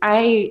curious,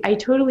 I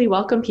totally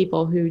welcome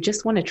people who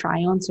just want to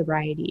try on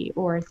sobriety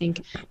or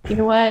think, you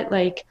know what,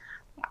 like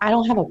I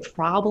don't have a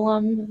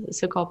problem,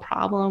 so-called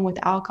problem with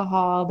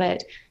alcohol,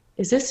 but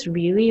is this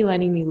really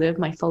letting me live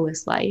my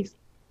fullest life?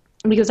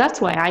 Because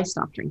that's why I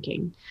stopped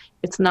drinking.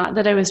 It's not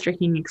that I was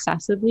drinking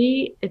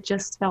excessively, it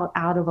just felt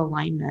out of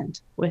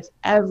alignment with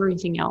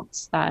everything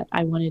else that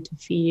I wanted to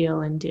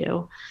feel and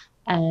do.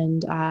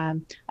 And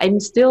I'm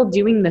still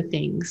doing the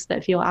things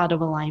that feel out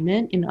of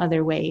alignment in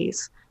other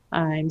ways.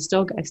 I've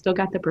still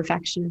got the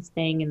perfectionist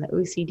thing and the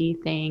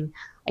OCD thing.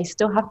 I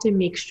still have to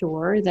make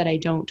sure that I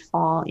don't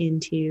fall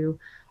into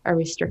a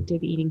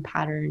restrictive eating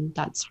pattern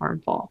that's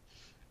harmful.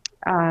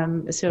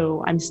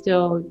 So I'm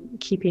still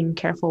keeping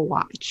careful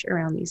watch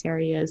around these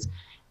areas.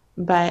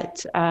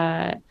 But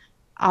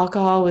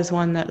alcohol was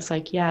one that was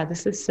like, yeah,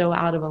 this is so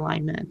out of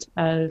alignment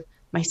of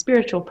my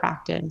spiritual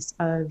practice,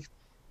 of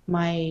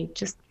my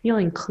just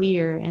feeling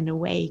clear and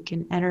awake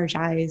and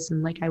energized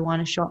and like I want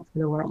to show up for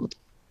the world.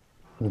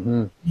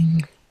 Mm-hmm.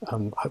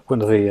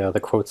 One of the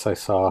quotes I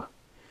saw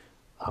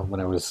when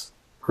I was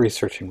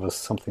researching was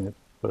something that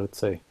would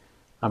say,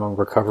 "I'm a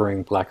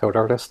recovering blackout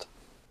artist."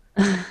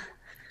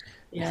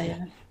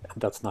 Yeah.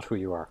 That's not who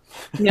you are.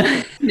 No.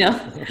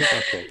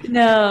 Okay.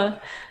 No.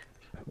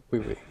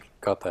 We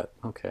got that.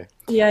 Okay.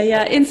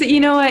 Yeah. And so, you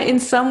know what, in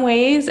some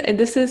ways,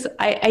 this is,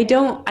 I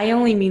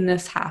only mean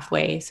this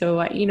halfway. So,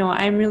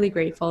 I'm really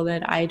grateful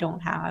that I don't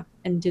have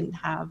and didn't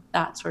have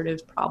that sort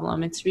of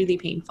problem. It's really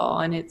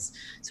painful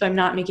so I'm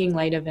not making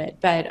light of it.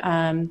 But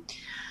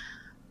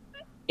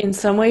in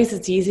some ways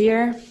it's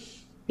easier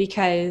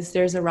because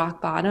there's a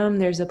rock bottom.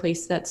 There's a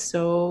place that's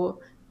so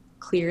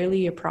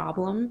clearly a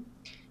problem.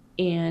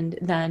 And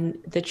then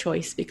the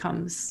choice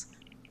becomes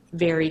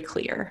very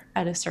clear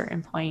at a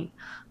certain point.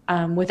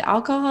 With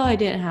alcohol, I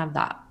didn't have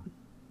that.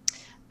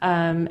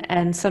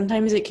 And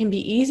sometimes it can be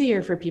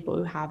easier for people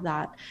who have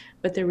that.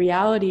 But the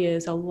reality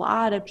is a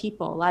lot of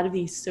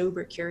these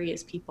sober,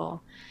 curious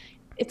people,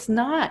 it's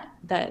not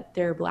that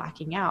they're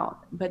blacking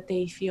out, but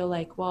they feel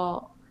like,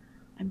 well,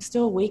 I'm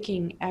still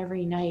waking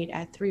every night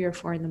at 3 or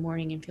 4 in the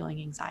morning and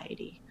feeling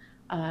anxiety.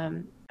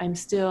 I'm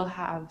still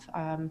have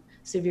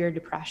severe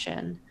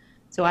depression.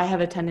 So I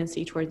have a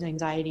tendency towards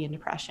anxiety and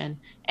depression.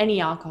 Any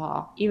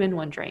alcohol, even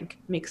one drink,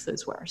 makes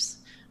those worse.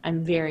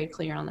 I'm very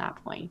clear on that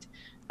point.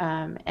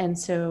 And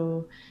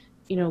so,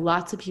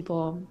 lots of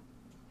people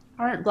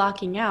aren't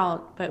blocking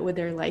out, but would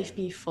their life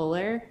be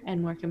fuller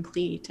and more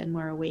complete and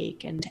more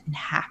awake and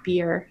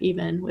happier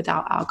even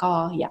without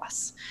alcohol?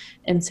 Yes.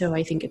 And so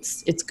I think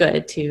it's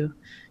good to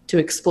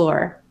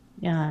explore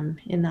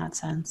in that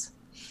sense.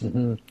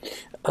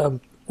 Mm-hmm.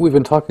 We've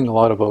been talking a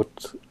lot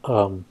about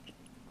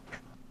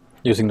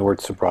using the word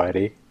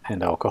sobriety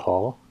and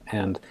alcohol,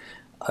 and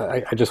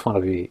I just want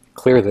to be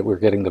clear that we're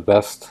getting the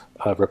best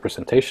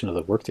representation of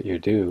the work that you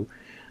do.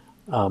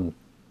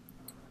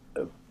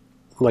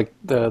 Like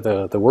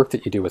the work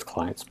that you do with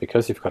clients,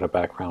 because you've got a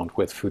background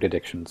with food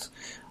addictions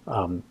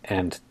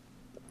and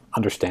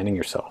understanding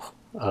yourself,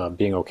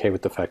 being okay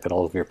with the fact that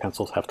all of your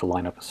pencils have to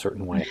line up a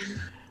certain way,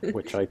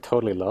 which I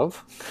totally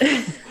love.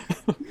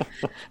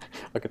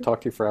 I could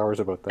talk to you for hours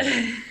about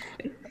that.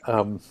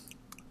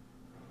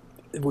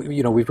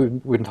 We've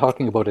been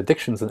talking about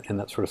addictions and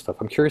that sort of stuff.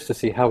 I'm curious to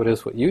see how it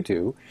is what you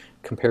do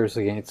compares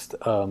against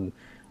the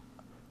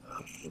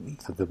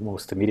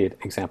most immediate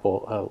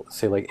example,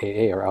 say like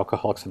AA or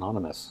Alcoholics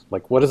Anonymous.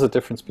 Like, what is the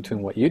difference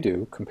between what you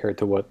do compared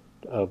to what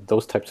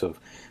those types of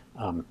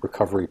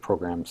recovery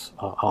programs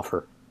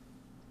offer?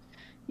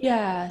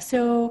 Yeah,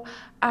 so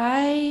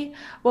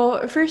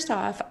first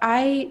off,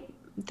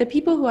 the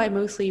people who I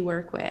mostly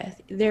work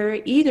with,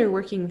 they're either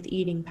working with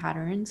eating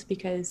patterns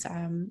because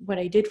what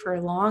I did for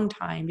a long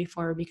time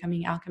before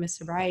becoming Alchemist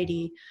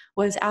Sobriety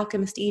was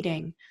alchemist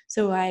eating.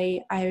 So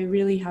I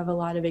really have a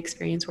lot of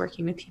experience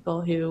working with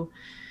people who,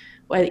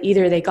 well,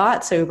 either they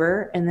got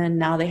sober and then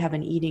now they have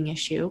an eating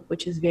issue,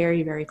 which is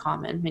very, very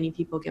common. Many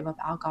people give up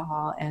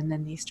alcohol and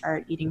then they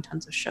start eating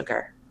tons of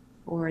sugar,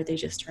 or they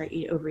just start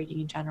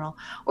overeating in general,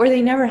 or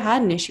they never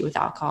had an issue with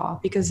alcohol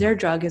because their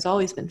drug has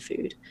always been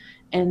food.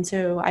 And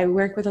so I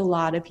work with a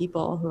lot of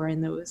people who are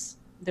in those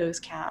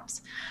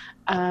camps.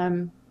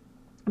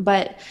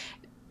 But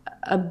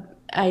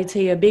I'd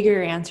say a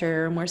bigger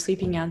answer, a more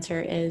sweeping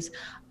answer is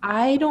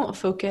I don't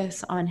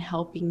focus on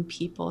helping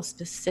people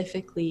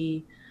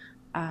specifically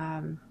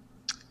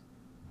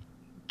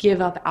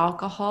give up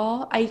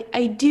alcohol.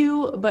 I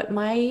do, but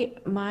my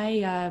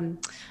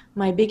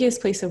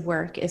biggest place of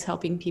work is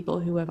helping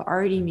people who have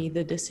already made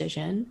the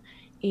decision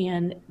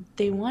and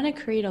they want to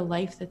create a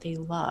life that they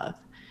love.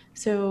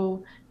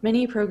 So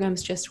many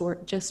programs just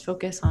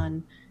focus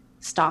on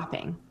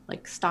stopping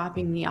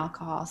the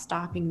alcohol,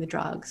 stopping the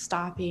drugs,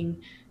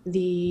 stopping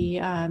the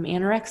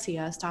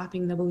anorexia,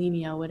 stopping the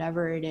bulimia,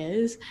 whatever it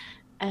is.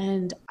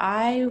 And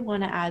I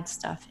want to add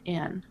stuff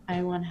in.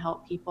 I want to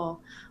help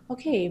people.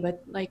 Okay,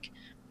 but like,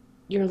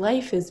 your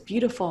life is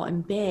beautiful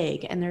and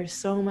big, and there's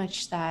so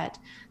much that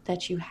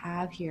you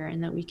have here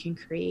and that we can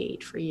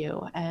create for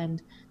you.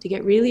 And to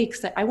get really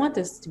excited, I want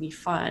this to be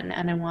fun,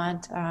 and I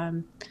want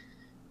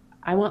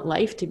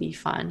life to be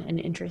fun and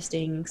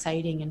interesting,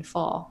 exciting, and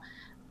full.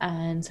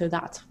 And so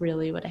that's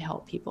really what I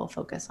help people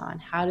focus on.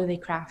 How do they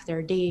craft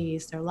their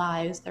days, their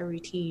lives, their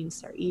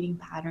routines, their eating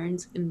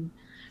patterns in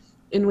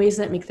ways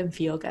that make them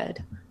feel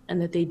good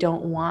and that they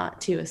don't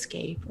want to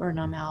escape or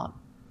numb out.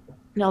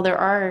 Now, there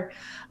are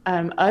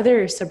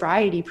other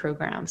sobriety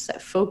programs that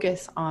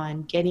focus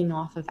on getting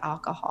off of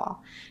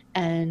alcohol,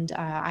 and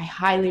I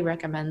highly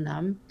recommend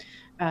them.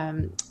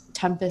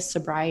 Tempest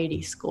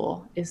Sobriety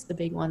School is the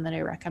big one that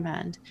I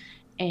recommend.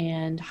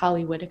 And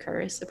Holly Whitaker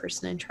is the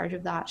person in charge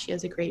of that. She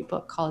has a great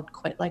book called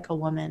Quit Like a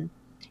Woman,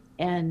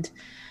 and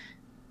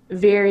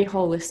very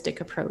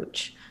holistic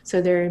approach.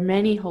 So there are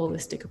many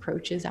holistic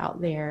approaches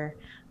out there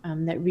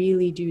that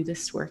really do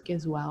this work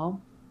as well.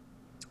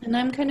 And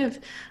I'm kind of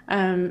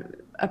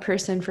a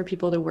person for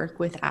people to work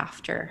with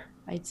after,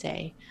 I'd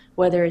say,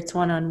 whether it's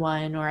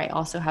one-on-one, or I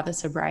also have a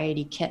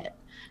sobriety kit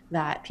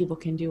that people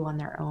can do on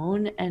their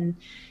own. And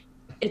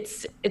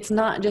it's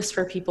not just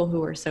for people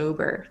who are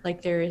sober.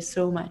 Like, there is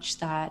so much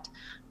that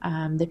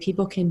that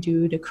people can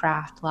do to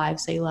craft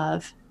lives they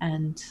love,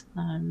 and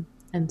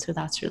so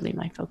that's really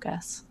my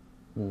focus.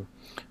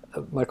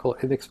 Michael,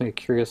 it makes me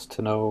curious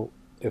to know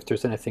if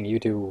there's anything you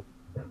do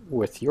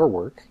with your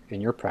work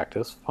in your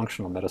practice,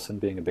 functional medicine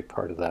being a big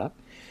part of that.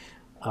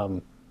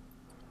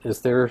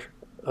 Is there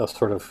a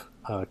sort of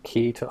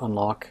key to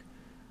unlock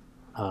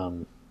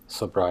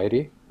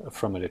sobriety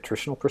from a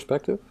nutritional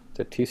perspective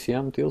that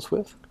TCM deals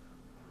with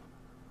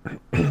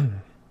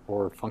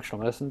or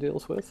functional medicine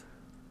deals with?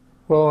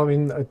 Well, I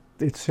mean,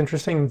 it's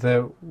interesting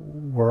that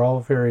we're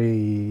all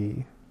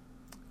very...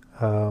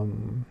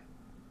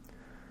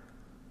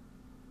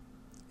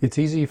 it's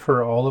easy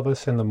for all of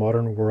us in the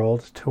modern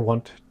world to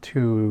want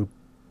to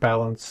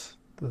balance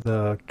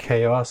the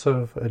chaos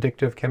of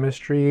addictive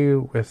chemistry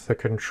with the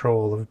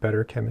control of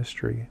better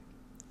chemistry,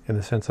 in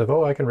the sense of,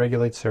 oh, I can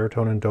regulate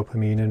serotonin,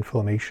 dopamine,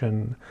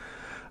 inflammation,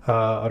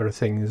 other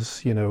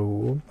things, you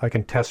know, I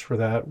can test for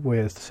that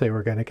with, say,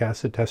 organic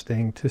acid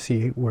testing to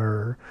see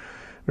where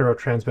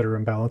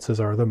neurotransmitter imbalances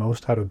are the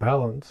most out of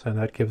balance. And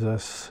that gives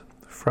us,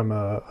 from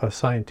a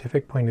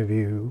scientific point of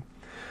view,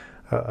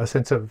 a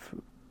sense of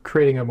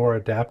creating a more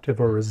adaptive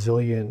or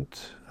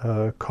resilient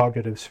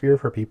cognitive sphere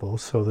for people,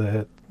 so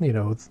that, you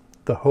know,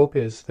 the hope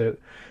is that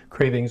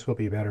cravings will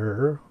be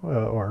better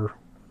or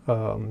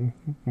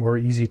more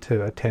easy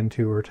to attend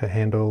to or to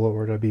handle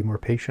or to be more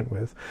patient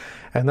with.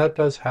 And that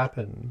does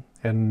happen.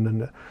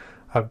 And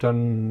I've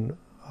done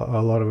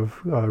a lot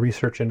of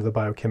research into the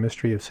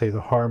biochemistry of, say,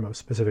 the harm of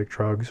specific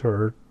drugs,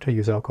 or to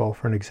use alcohol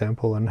for an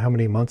example, and how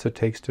many months it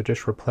takes to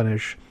just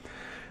replenish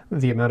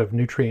the amount of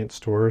nutrient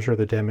stores, or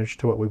the damage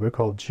to what we would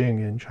call Jing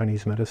in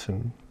Chinese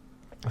medicine.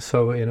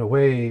 So in a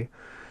way,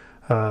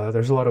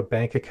 there's a lot of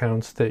bank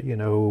accounts that, you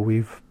know,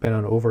 we've been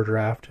on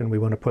overdraft and we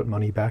want to put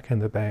money back in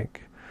the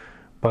bank.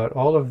 But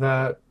all of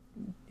that,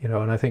 you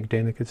know, and I think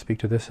Dana could speak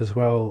to this as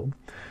well,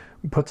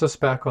 puts us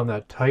back on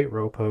that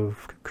tightrope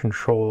of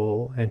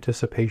control,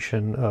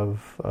 anticipation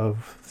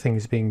of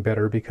things being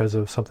better because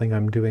of something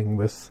I'm doing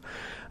with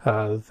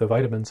the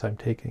vitamins I'm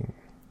taking.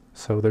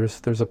 So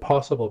there's a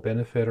possible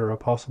benefit or a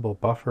possible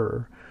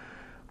buffer,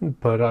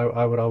 but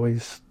I would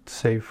always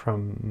say,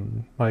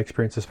 from my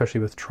experience,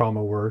 especially with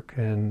trauma work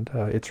and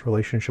its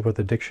relationship with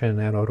addiction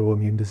and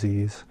autoimmune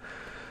disease,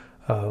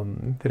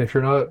 that if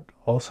you're not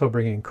also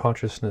bringing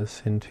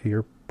consciousness into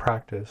your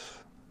practice,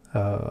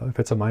 if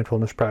it's a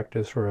mindfulness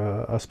practice or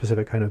a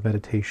specific kind of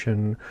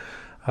meditation,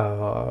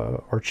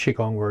 or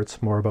Qigong, where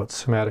it's more about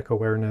somatic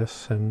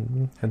awareness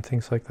and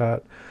things like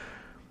that,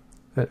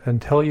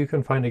 until you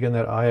can find again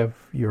that eye of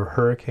your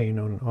hurricane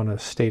on a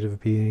state of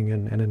being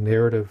and a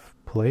narrative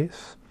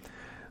place,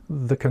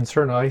 the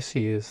concern I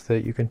see is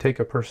that you can take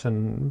a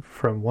person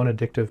from one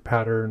addictive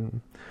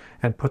pattern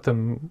and put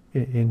them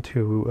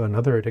into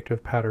another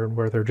addictive pattern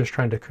where they're just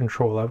trying to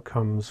control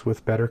outcomes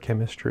with better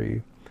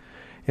chemistry,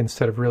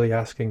 instead of really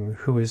asking,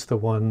 who is the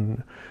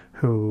one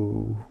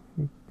who,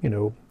 you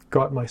know,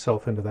 got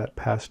myself into that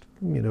past,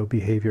 you know,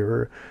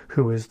 behavior,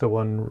 who is the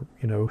one,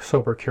 you know,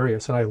 sober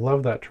curious. And I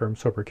love that term,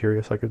 sober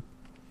curious. I could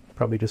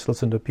probably just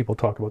listen to people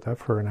talk about that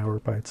for an hour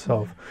by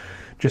itself,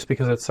 just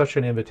because it's such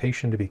an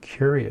invitation to be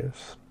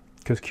curious,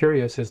 because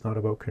curious is not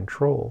about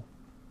control.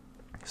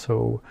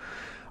 So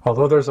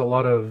although there's a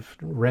lot of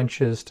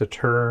wrenches to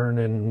turn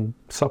and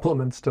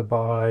supplements to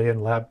buy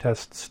and lab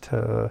tests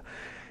to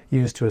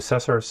use to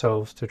assess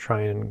ourselves to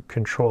try and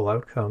control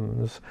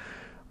outcomes,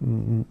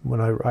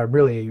 when I'm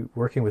really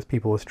working with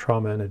people with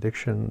trauma and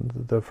addiction,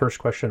 the first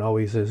question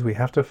always is, we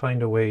have to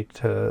find a way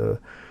to,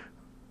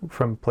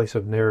 from a place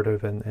of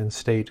narrative and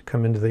state,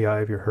 come into the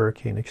eye of your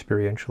hurricane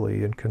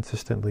experientially and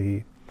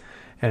consistently,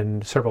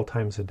 and several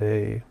times a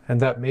day. And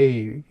that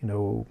may,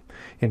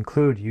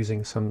 include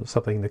using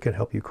something that can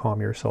help you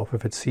calm yourself,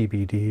 if it's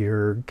CBD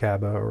or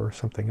GABA or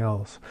something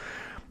else.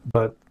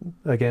 But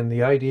again,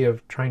 the idea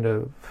of trying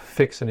to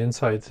fix an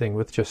inside thing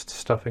with just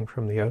stuffing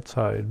from the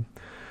outside,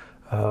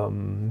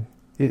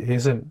 it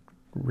isn't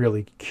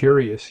really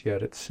curious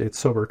yet. It's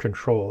sober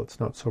control. It's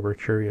not sober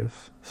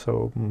curious.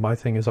 So my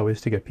thing is always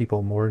to get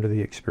people more into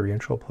the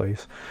experiential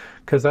place,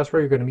 because that's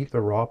where you're going to meet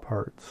the raw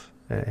parts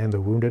and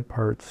the wounded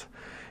parts,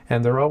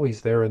 and they're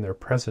always there and they're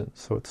present.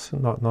 So it's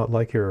not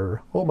like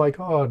you're, oh my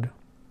God,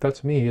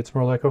 that's me. It's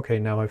more like, okay,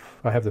 now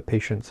I have the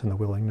patience and the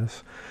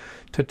willingness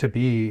to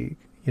be,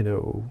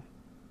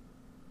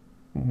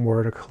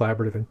 more in a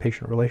collaborative and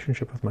patient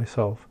relationship with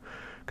myself.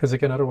 Because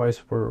again,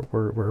 otherwise we're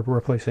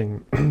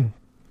replacing,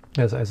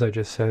 as I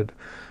just said,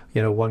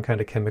 one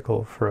kind of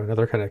chemical for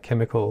another kind of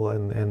chemical,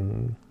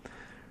 and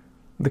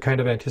the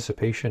kind of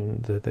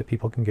anticipation that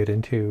people can get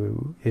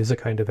into is a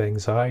kind of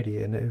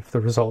anxiety. And if the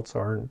results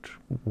aren't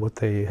what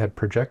they had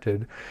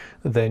projected,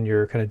 then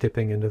you're kind of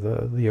dipping into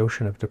the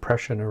ocean of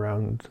depression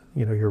around,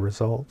 your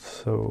results.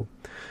 So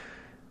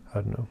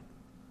I don't know.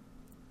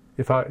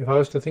 If I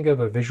was to think of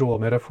a visual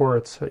metaphor,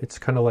 it's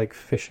kind of like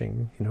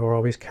fishing. We're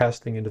always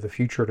casting into the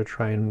future to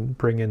try and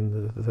bring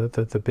in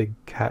the big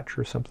catch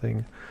or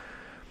something,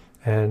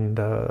 and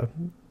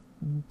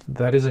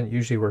that isn't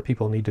usually where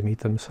people need to meet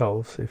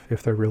themselves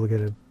if they're really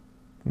going to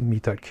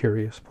meet that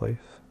curious place.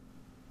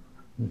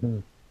 Mm-hmm.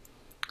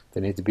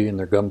 They need to be in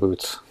their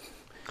gumboots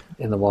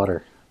in the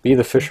water. Be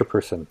the fisher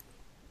person.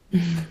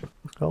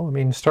 Well,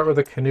 start with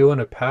a canoe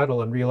and a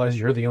paddle and realize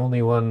you're the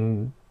only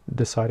one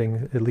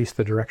deciding at least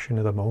the direction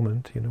of the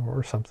moment,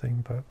 or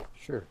something. But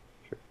Sure.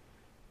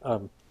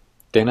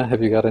 Dana,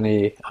 have you got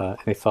any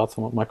thoughts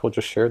on what Michael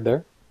just shared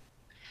there?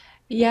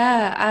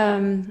 Yeah,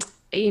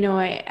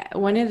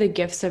 one of the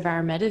gifts of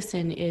our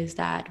medicine is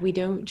that we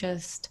don't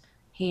just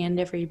hand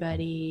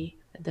everybody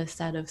the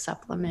set of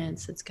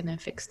supplements that's going to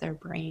fix their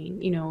brain.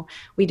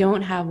 We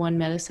don't have one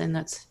medicine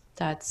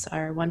that's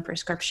our one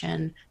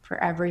prescription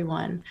for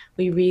everyone.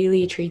 We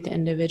really treat the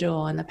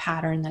individual and the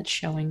pattern that's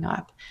showing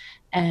up.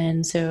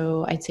 And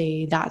so I'd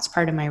say that's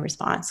part of my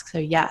response. So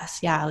yes,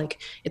 yeah,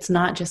 like it's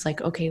not just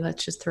like, okay,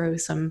 let's just throw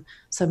some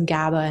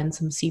GABA and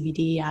some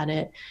CBD at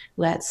it.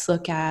 Let's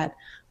look at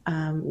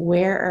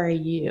where are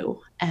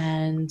you?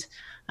 And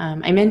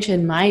I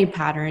mentioned my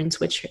patterns,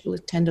 which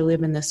tend to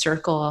live in the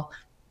circle.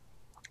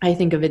 I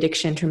think of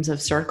addiction in terms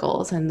of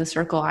circles, and the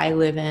circle I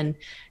live in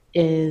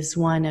is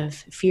one of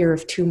fear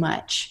of too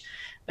much.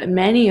 But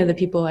many of the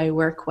people I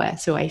work with,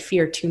 so I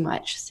fear too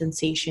much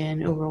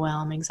sensation,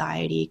 overwhelm,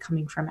 anxiety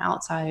coming from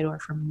outside or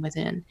from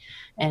within.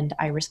 And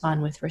I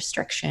respond with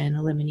restriction,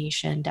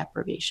 elimination,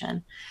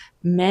 deprivation.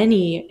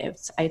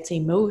 I'd say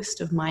most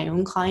of my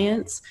own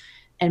clients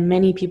and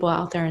many people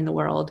out there in the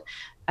world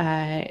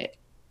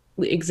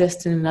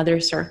exist in another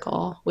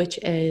circle, which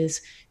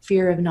is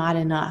fear of not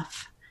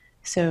enough.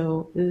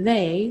 So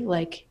they,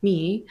 like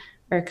me,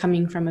 are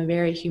coming from a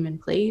very human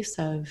place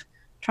of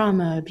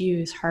trauma,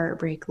 abuse,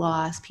 heartbreak,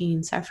 loss,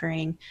 pain,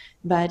 suffering.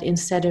 But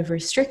instead of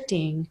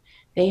restricting,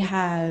 they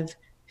have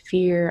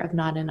fear of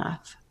not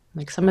enough.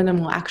 Like some of them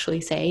will actually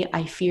say,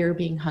 I fear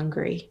being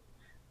hungry.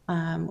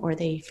 Or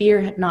they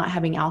fear not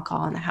having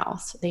alcohol in the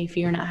house. They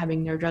fear not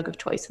having their drug of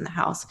choice in the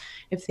house.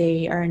 If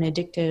they are in an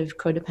addictive,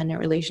 codependent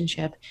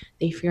relationship,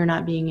 they fear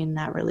not being in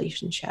that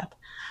relationship.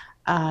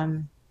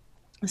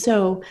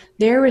 So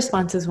their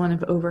response is one of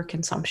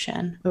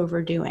overconsumption,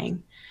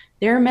 overdoing.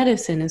 Their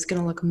medicine is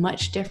going to look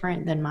much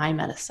different than my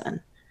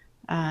medicine.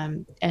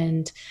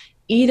 And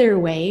either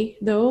way,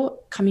 though,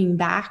 coming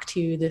back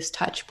to this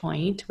touch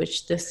point,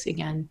 which this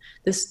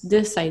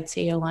I'd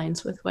say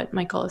aligns with what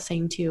Michael is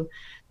saying too.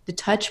 The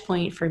touch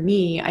point for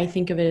me, I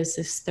think of it as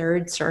this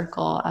third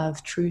circle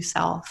of true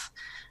self.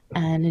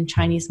 And in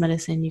Chinese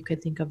medicine, you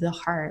could think of the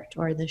heart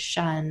or the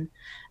shen,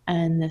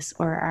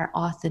 or our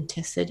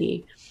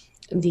authenticity.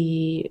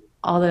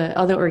 All the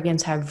other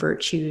organs have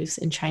virtues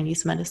in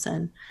Chinese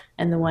medicine,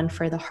 and the one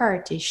for the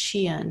heart is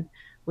xian,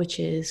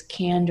 which is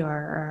candor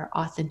or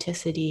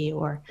authenticity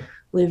or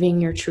living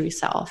your true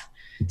self.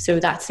 So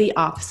that's the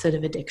opposite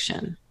of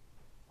addiction.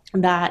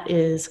 That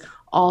is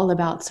all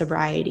about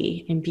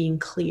sobriety and being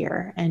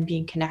clear and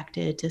being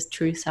connected to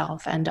true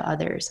self and to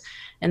others.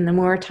 And the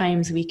more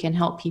times we can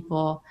help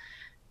people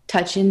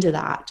touch into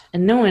that,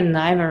 and no one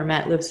I've ever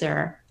met lives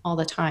there all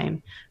the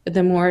time, but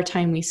the more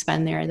time we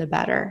spend there, the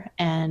better.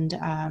 And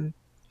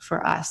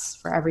for us,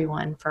 for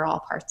everyone, for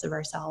all parts of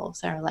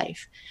ourselves, our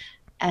life.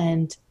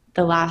 And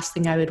the last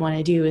thing I would want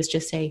to do is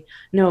just say,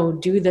 no,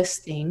 do this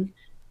thing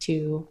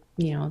to,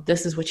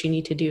 this is what you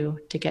need to do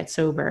to get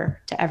sober,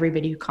 to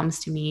everybody who comes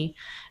to me.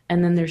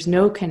 And then there's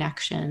no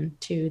connection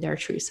to their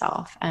true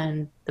self.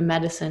 And the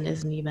medicine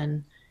isn't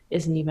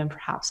even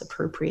perhaps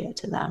appropriate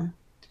to them.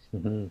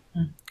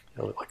 Mm-hmm.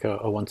 Like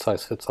a one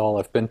size fits all.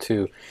 I've been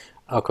to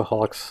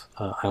Alcoholics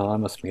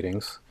Anonymous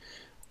meetings,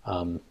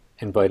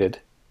 invited,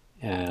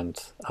 and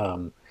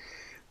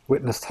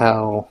witnessed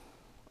how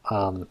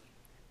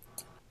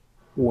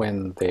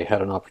when they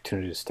had an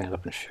opportunity to stand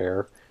up and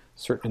share,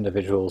 certain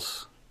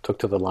individuals took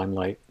to the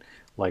limelight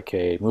like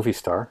a movie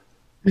star,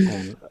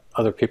 and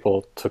other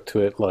people took to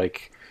it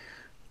like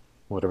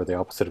whatever the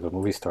opposite of a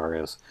movie star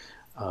is,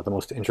 the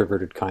most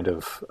introverted kind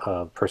of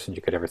person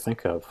you could ever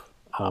think of.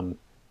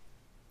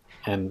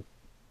 And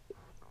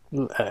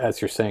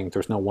as you're saying,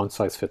 there's no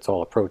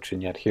one-size-fits-all approach,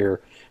 and yet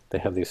here they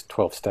have these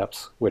 12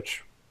 steps,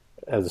 which,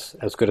 as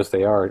good as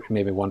they are, it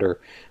made me wonder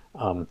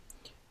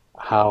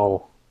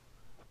how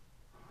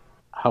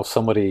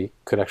somebody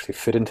could actually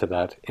fit into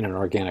that in an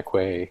organic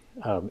way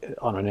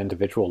on an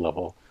individual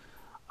level.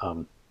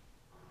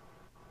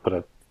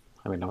 But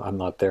I mean, I'm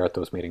not there at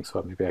those meetings,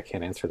 so maybe I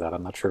can't answer that.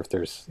 I'm not sure if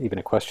there's even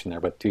a question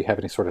there, but do you have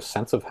any sort of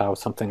sense of how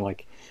something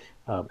like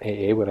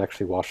AA would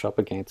actually wash up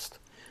against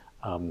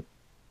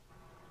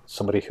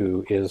somebody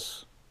who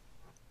is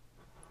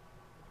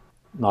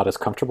not as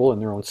comfortable in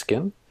their own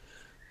skin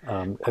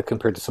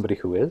compared to somebody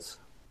who is?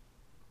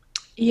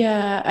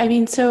 Yeah, I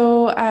mean,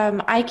 so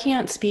I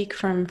can't speak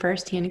from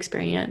firsthand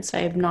experience. I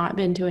have not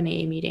been to an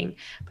AA meeting,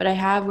 but I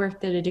have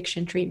worked at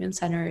addiction treatment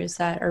centers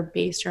that are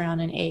based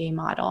around an AA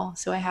model.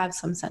 So I have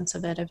some sense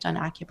of it. I've done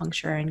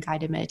acupuncture and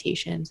guided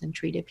meditations and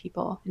treated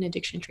people in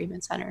addiction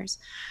treatment centers.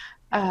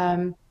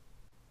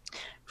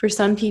 For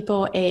some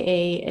people,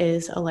 AA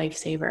is a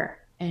lifesaver.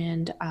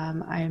 And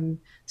I'm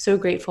so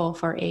grateful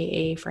for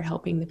AA for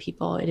helping the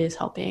people it is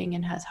helping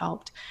and has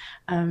helped.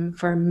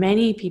 For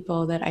many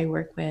people that I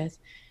work with,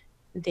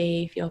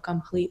 they feel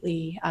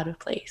completely out of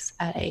place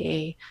at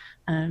AA,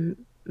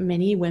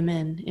 many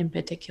women in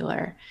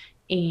particular.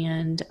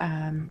 And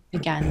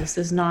again, this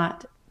is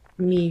not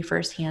me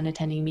firsthand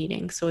attending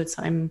meetings. So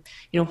I'm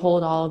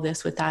hold all of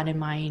this with that in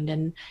mind.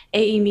 And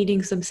AA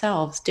meetings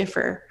themselves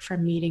differ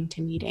from meeting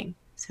to meeting.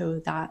 So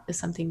that is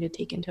something to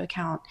take into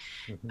account.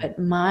 Mm-hmm. But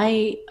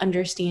my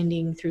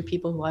understanding through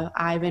people who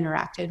I've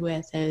interacted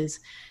with is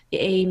the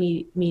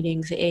AA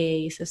meetings, the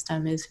AA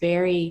system is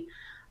very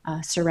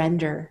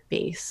surrender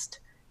based,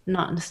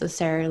 not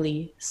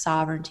necessarily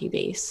sovereignty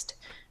based.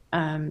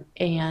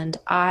 And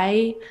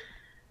I'm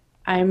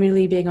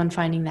really big on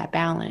finding that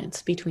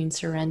balance between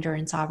surrender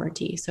and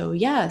sovereignty. So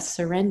yes,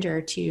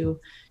 surrender to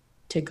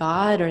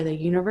God or the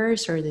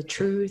universe or the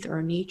truth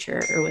or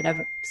nature or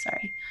whatever,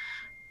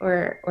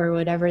 or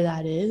whatever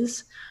that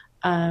is.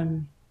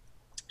 And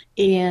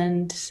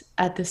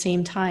at the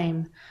same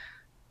time,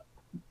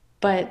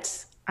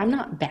 but I'm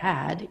not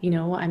bad,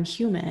 I'm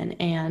human,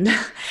 and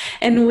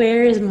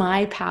where is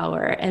my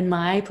power and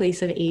my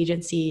place of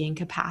agency and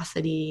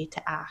capacity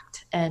to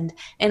act? And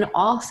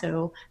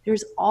also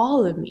there's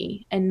all of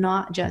me, and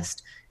not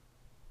just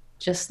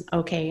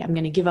okay, I'm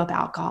going to give up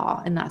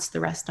alcohol and that's the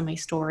rest of my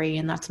story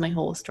and that's my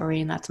whole story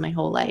and that's my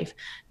whole life.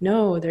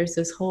 No, there's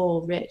this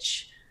whole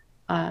rich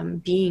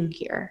being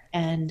here,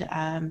 and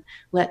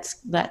let's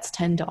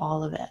tend to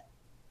all of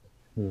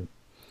it.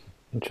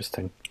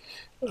 Interesting.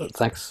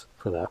 Thanks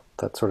for that.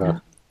 That sort of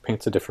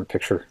paints a different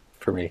picture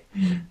for me.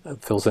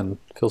 Fills in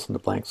the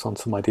blanks on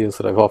some ideas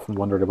that I've often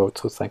wondered about.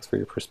 So thanks for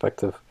your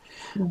perspective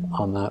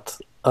on that.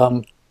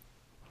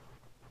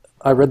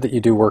 I read that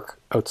you do work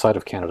outside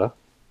of Canada.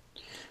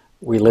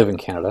 We live in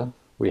Canada.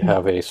 We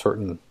have a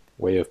certain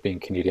way of being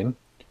Canadian.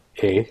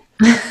 New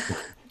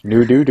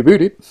do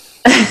debooted.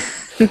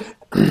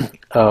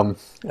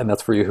 And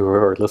that's for you who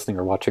are listening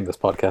or watching this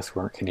podcast who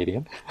aren't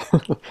Canadian.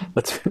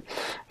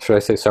 Should I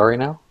say sorry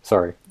now?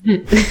 Sorry.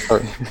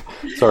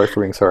 Sorry for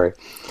being sorry.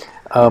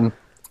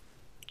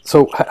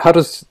 So how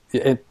does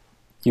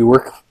you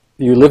work?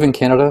 You live in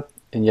Canada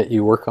and yet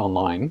you work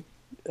online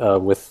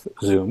with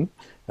Zoom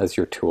as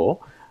your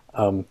tool.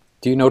 Do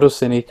you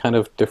notice any kind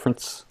of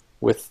difference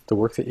with the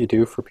work that you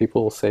do for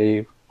people,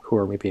 say, who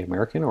are maybe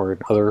American or in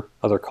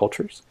other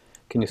cultures?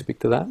 Can you speak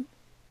to that?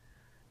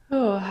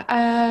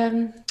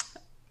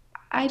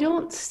 I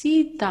don't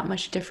see that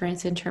much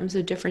difference in terms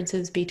of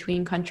differences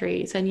between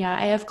countries. And yeah,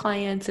 I have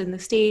clients in the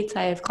States.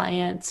 I have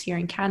clients here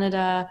in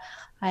Canada.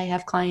 I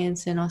have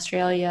clients in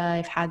Australia.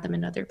 I've had them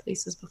in other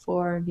places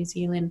before, New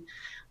Zealand.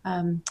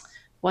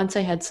 Once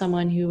I had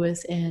someone who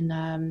was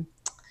in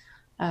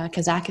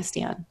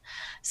Kazakhstan.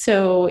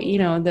 So,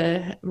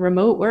 the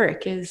remote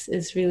work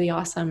is really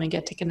awesome. I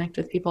get to connect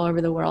with people all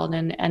over the world.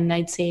 And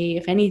I'd say,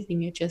 if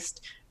anything, it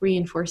just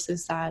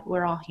reinforces that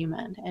we're all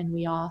human and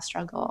we all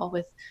struggle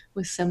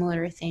with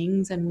similar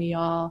things, and we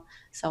all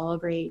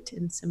celebrate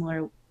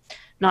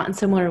not in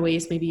similar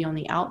ways maybe on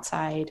the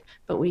outside,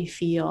 but we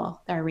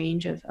feel our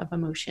range of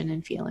emotion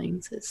and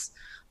feelings is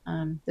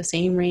the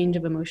same range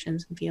of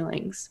emotions and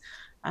feelings.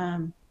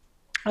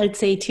 I'd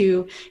say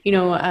too,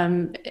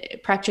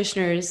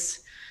 practitioners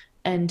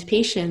and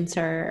patients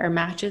are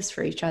matches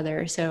for each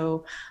other.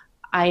 So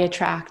I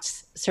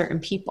attract certain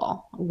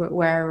people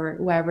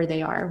wherever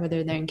they are,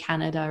 whether they're in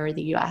Canada or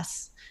the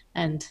US.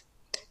 And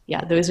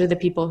yeah, those are the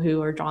people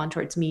who are drawn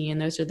towards me,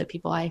 and those are the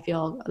people I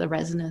feel the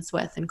resonance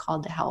with and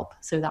called to help.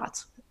 So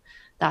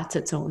that's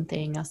its own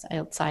thing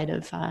outside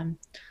of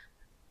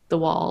the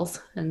walls.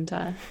 And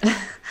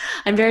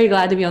I'm very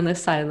glad to be on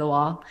this side of the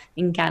wall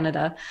in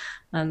Canada.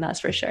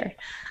 That's for sure.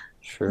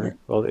 Sure.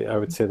 Well, I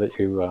would say that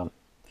you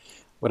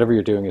whatever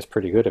you're doing is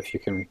pretty good. If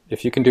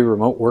you can do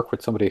remote work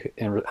with somebody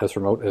as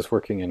remote as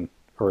working in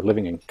or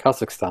living in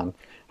Kazakhstan,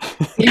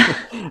 Yeah.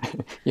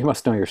 you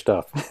must know your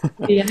stuff.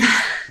 Yeah.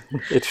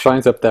 It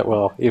shines up that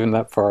well, even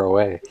that far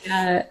away.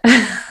 Yeah.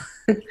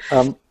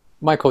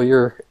 Michael,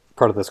 you're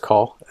part of this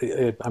call.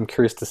 I'm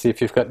curious to see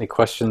if you've got any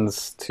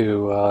questions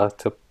to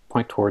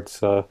point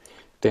towards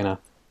Dana.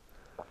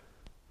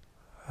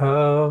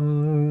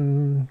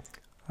 Um,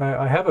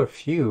 I have a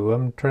few.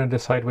 I'm trying to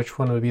decide which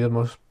one would be the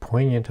most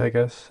poignant, I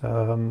guess.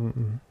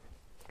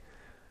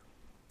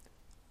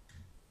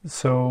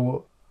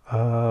 So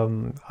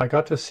I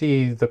got to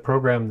see the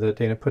program that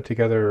Dana put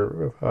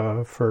together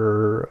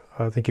for,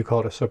 I think you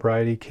call it a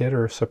sobriety kit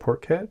or a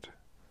support kit.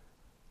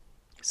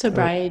 Uh,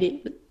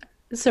 Sobriety,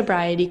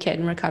 sobriety kit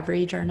and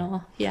recovery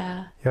journal.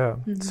 Yeah. yeah.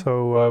 Hmm.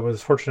 So I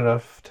was fortunate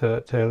enough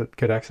to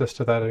get access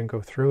to that and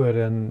go through it.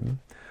 And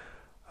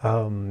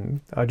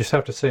I just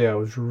have to say I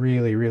was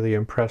really, really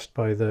impressed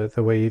by the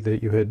way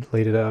that you had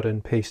laid it out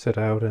and paced it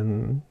out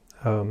and,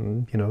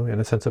 in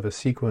a sense of a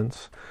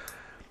sequence.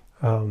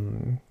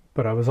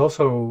 But I was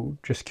also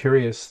just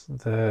curious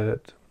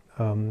that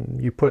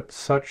you put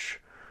such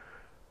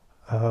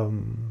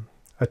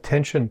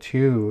attention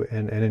to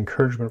and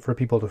encouragement for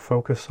people to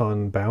focus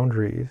on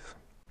boundaries.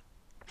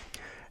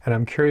 And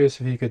I'm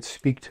curious if you could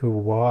speak to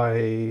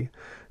why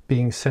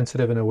being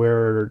sensitive and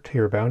aware to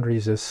your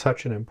boundaries is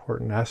such an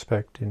important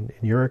aspect in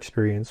your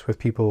experience with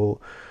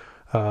people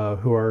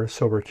who are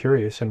sober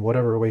curious in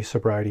whatever way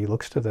sobriety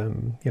looks to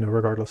them,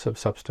 regardless of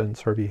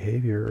substance or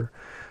behavior.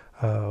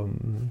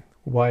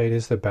 Why it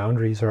is that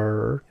boundaries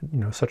are,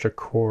 such a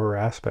core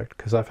aspect,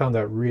 because I found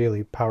that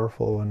really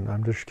powerful, and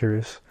I'm just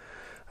curious,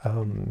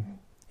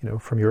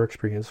 from your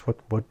experience, what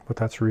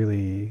that's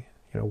really,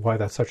 why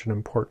that's such an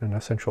important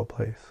and essential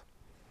place.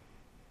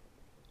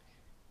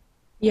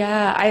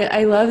 Yeah,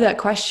 I love that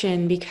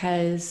question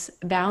because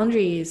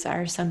boundaries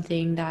are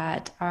something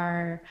that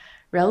are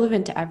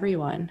relevant to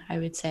everyone, I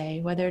would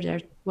say, whether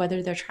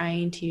they're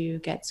trying to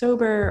get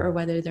sober or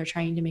whether they're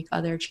trying to make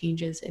other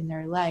changes in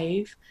their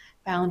life,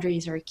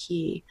 boundaries are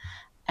key.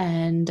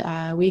 And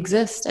we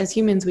exist as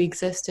humans, we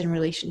exist in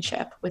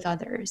relationship with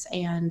others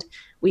and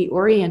we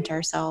orient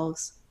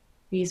ourselves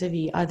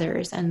vis-a-vis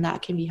others, and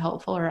that can be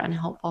helpful or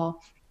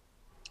unhelpful.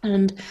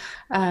 And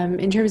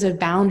in terms of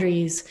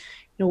boundaries,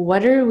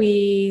 what are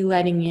we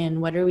letting in?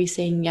 What are we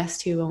saying yes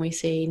to when we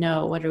say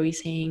no? What are we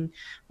saying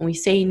when we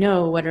say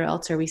no? What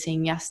else are we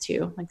saying yes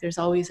to? Like there's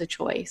always a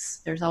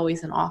choice. There's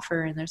always an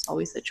offer and there's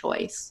always a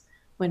choice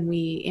when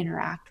we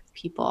interact with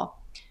people.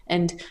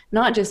 And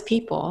not just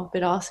people,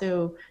 but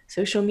also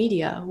social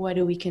media. What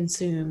do we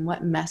consume?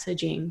 What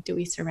messaging do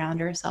we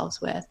surround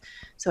ourselves with?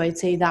 So I'd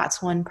say that's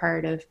one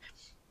part of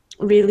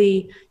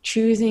really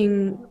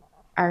choosing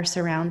our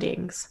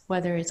surroundings,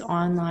 whether it's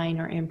online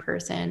or in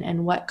person,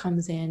 and what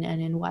comes in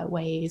and in what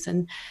ways,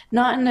 and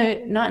not in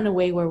a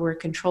way where we're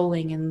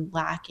controlling and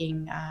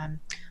lacking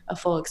a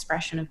full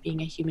expression of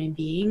being a human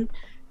being,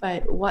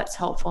 but what's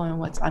helpful and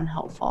what's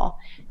unhelpful,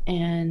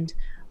 and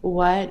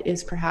what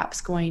is perhaps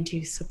going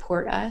to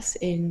support us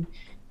in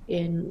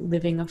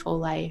living a full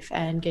life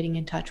and getting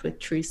in touch with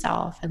true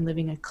self and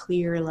living a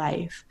clear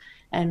life,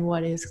 and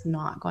what is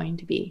not going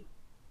to be.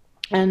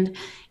 And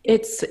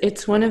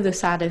it's one of the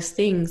saddest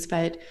things,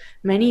 but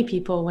many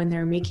people, when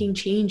they're making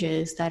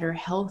changes that are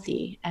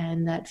healthy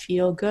and that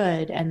feel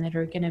good and that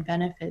are going to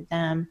benefit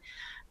them,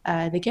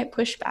 they get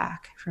pushback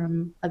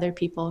from other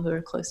people who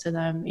are close to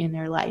them in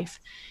their life.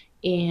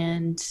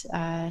 And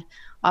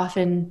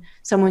often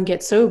someone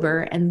gets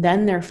sober and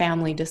then their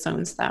family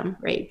disowns them,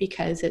 right?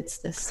 Because it's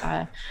this,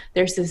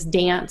 there's this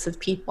dance of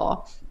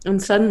people.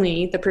 And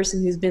suddenly the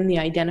person who's been the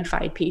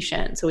identified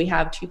patient, so we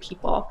have two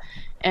people,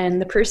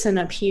 and the person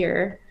up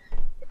here,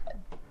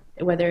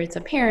 whether it's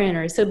a parent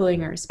or a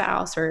sibling or a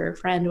spouse or a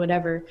friend,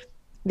 whatever,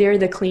 they're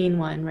the clean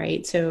one,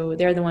 right? So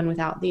they're the one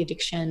without the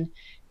addiction.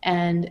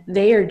 And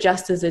they are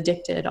just as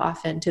addicted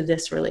often to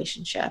this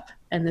relationship.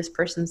 And this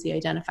person's the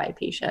identified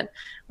patient.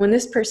 When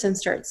this person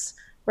starts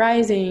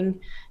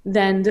rising,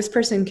 then this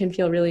person can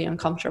feel really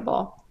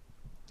uncomfortable.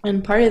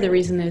 And part of the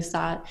reason is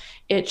that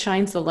it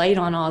shines the light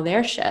on all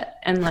their shit.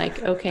 And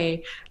like,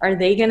 okay, are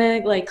they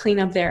gonna like clean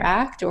up their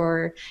act?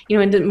 Or,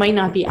 and it might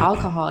not be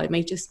alcohol. It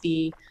might just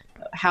be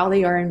how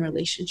they are in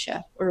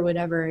relationship or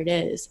whatever it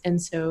is.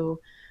 And so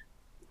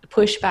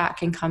pushback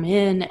can come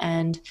in,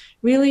 and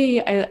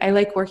really I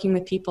like working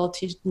with people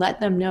to let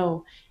them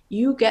know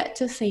you get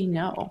to say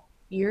no.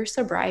 Your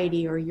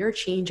sobriety or your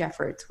change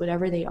efforts,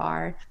 whatever they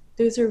are,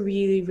 those are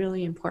really,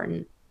 really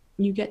important.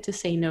 You get to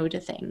say no to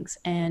things,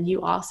 and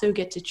you also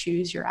get to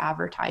choose your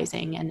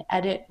advertising and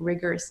edit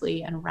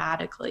rigorously and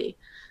radically.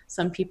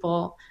 Some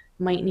people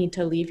might need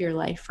to leave your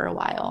life for a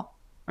while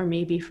or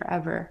maybe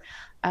forever.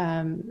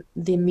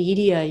 The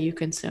media you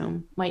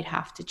consume might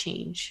have to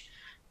change,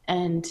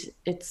 and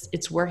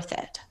it's worth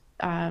it.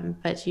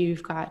 But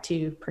you've got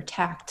to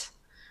protect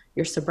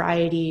your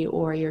sobriety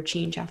or your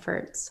change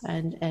efforts,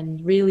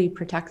 and really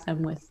protect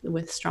them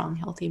with strong,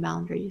 healthy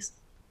boundaries.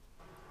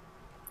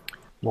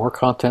 More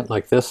content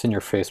like this in your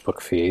Facebook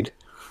feed.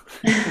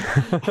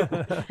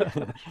 Yeah.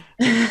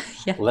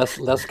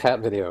 Less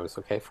cat videos,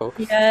 okay, folks?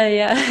 Yeah,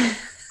 yeah.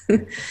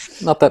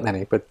 Not that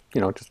many, but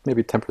just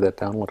maybe temper that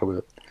down a little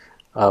bit.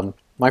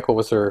 Michael,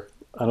 was there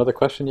another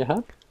question you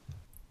had?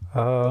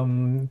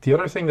 The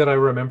other thing that I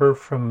remember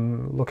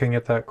from looking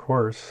at that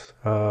course,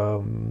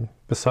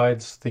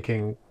 besides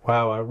thinking,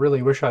 wow, I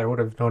really wish I would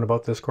have known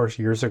about this course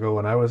years ago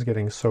when I was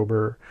getting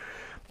sober,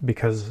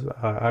 because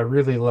I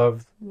really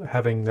love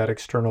having that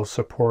external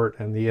support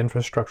and the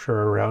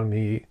infrastructure around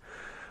me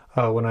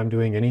when I'm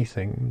doing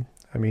anything.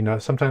 I mean,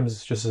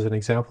 sometimes, just as an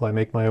example, I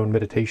make my own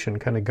meditation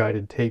kind of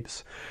guided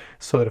tapes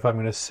so that if I'm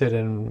going to sit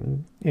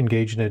and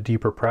engage in a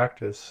deeper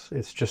practice,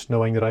 it's just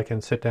knowing that I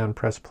can sit down,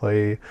 press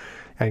play,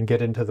 and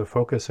get into the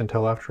focus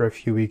until after a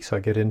few weeks I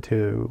get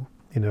into,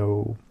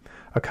 a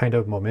kind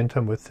of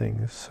momentum with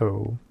things.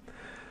 So,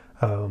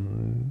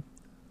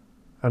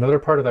 another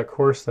part of that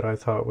course that I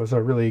thought was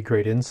a really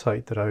great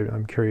insight that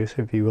I'm curious if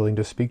you'd be willing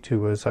to speak to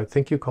was, I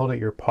think you called it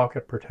your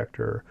pocket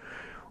protector,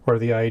 or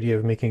the idea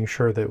of making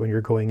sure that when you're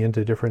going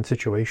into different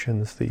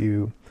situations that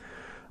you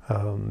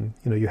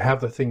have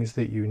the things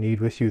that you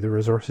need with you, the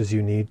resources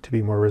you need to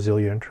be more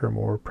resilient or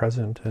more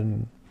present.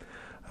 And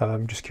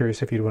I'm just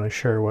curious if you'd want to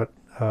share what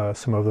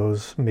some of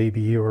those may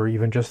be, or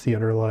even just the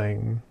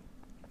underlying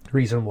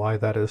reason why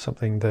that is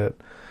something that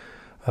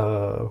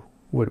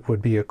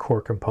would be a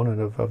core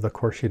component of the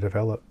course you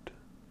developed.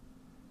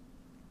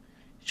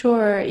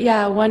 Sure.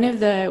 Yeah. One of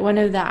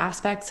the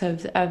aspects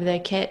of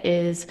the kit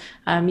is,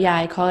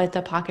 I call it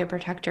the pocket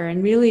protector,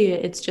 and really,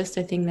 it's just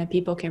a thing that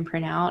people can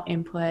print out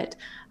and put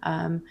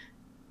a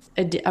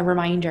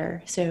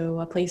reminder.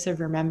 So a place of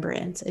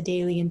remembrance, a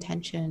daily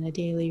intention, a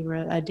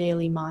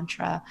daily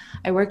mantra.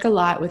 I work a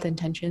lot with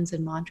intentions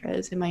and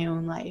mantras in my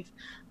own life.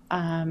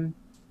 And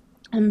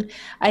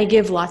I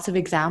give lots of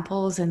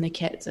examples in the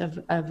kits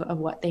of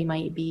what they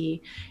might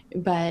be,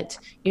 but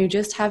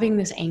just having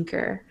this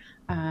anchor.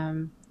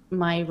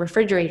 My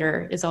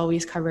refrigerator is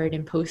always covered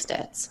in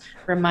Post-its,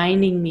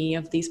 reminding me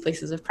of these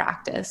places of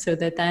practice, so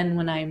that then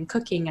when I'm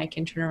cooking, I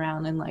can turn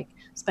around and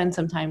spend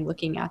some time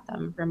looking at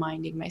them,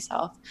 reminding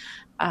myself.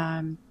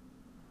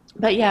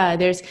 But yeah,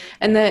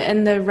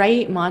 the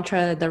right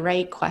mantra, the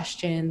right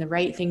question, the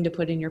right thing to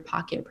put in your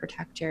pocket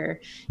protector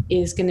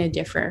is going to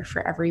differ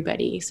for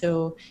everybody.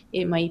 So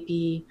it might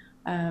be,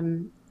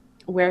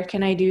 where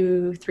can I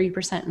do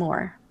 3%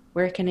 more?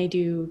 Where can I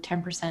do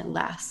 10%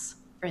 less?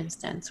 For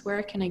instance,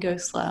 where can I go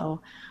slow?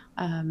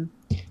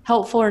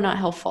 Helpful or not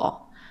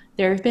helpful?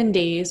 There have been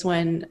days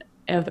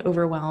of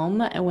overwhelm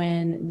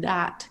when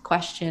that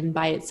question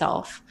by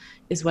itself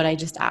is what I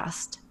just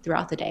asked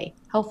throughout the day.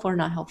 Helpful or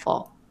not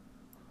helpful?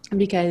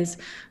 Because,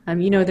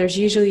 there's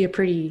usually a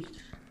pretty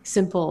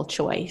simple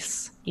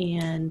choice,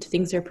 and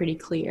things are pretty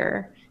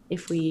clear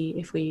if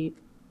we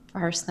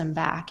parse them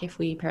back, if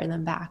we pare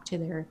them back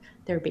to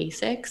their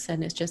basics,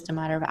 and it's just a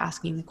matter of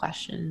asking the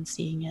question and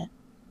seeing it.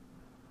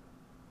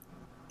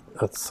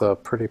 That's a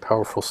pretty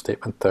powerful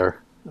statement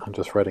there. I'm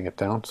just writing it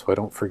down so I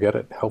don't forget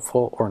it.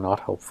 Helpful or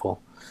not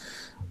helpful.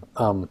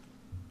 That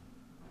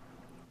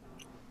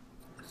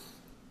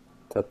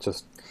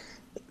just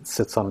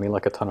sits on me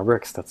like a ton of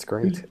bricks. That's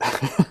great.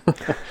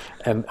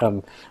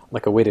 And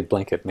like a weighted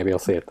blanket, maybe I'll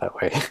say it that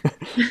way.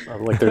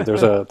 Like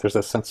there's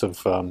a sense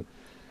of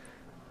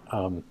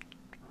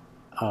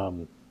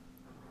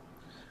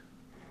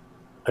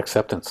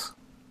acceptance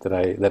that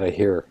I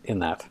hear in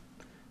that.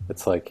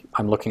 It's like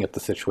I'm looking at the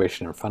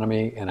situation in front of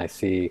me and I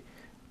see,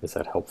 is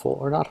that helpful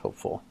or not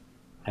helpful?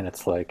 And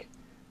it's like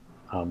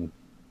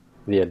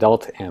the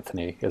adult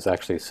Anthony is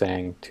actually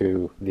saying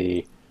to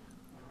the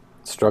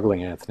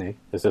struggling Anthony,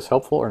 is this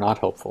helpful or not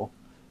helpful?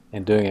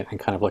 And doing it in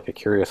kind of like a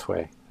curious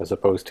way, as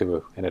opposed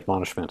to an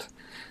admonishment.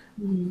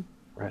 Mm-hmm.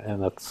 Right,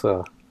 and that's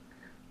I'm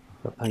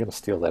going to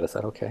steal that. Is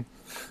that okay?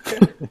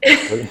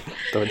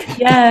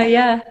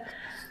 Yeah.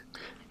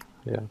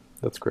 Yeah,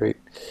 that's great.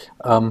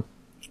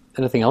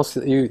 Anything else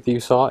that you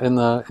saw in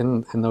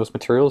those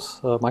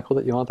materials, Michael,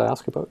 that you wanted to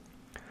ask about?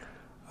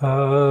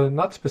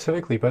 Not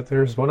specifically, but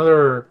there's one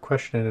other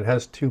question, and it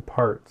has two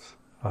parts.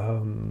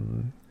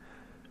 And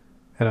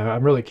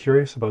I'm really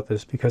curious about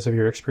this because of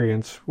your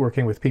experience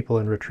working with people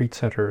in retreat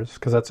centers,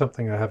 because that's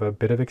something I have a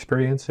bit of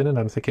experience in, and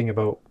I'm thinking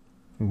about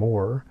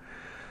more.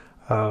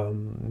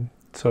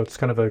 So it's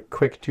kind of a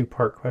quick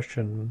two-part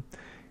question.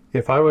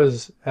 If I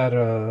was at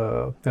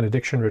an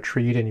addiction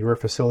retreat and you were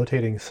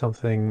facilitating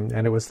something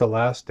and it was the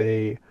last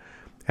day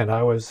and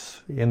I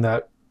was in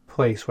that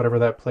place, whatever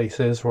that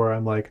place is, where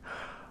I'm like,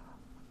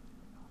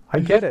 I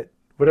get it,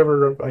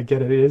 whatever I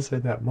get it is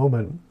in that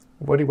moment,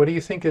 what do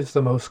you think is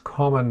the most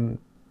common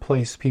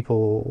place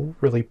people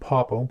really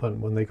pop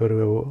open when they go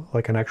to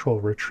like an actual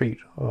retreat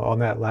on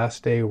that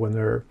last day when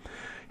they're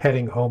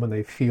heading home and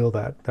they feel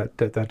that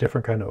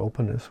different kind of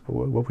openness?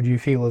 What would you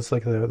feel is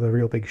like the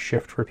real big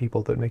shift for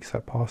people that makes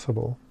that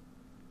possible?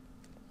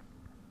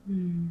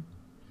 Do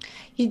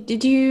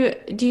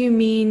you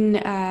mean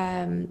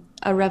a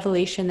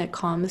revelation that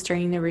comes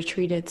during the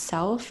retreat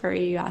itself, or are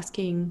you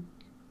asking?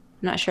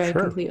 not sure I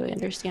Sure. completely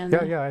understand Yeah,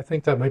 that. yeah, I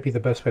think that might be the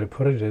best way to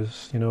put it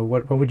is,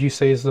 what would you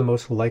say is the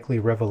most likely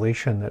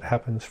revelation that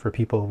happens for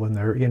people when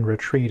they're in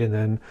retreat and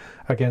then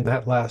again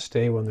that last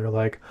day when they're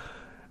like,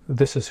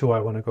 this is who I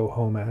want to go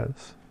home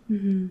as?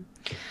 Hmm.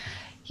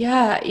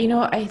 Yeah,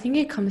 I think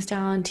it comes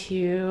down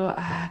to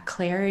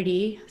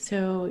clarity.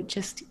 So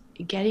just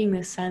getting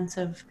this sense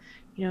of,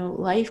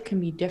 life can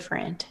be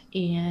different,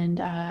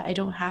 and I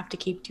don't have to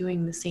keep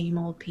doing the same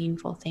old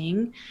painful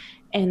thing.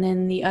 And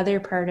then the other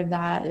part of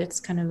that, it's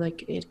kind of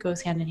like it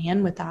goes hand in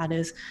hand with that,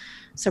 is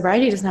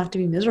sobriety doesn't have to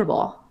be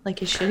miserable.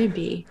 Like it shouldn't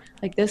be.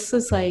 Like this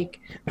is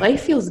like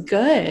life feels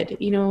good,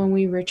 when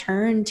we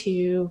return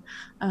to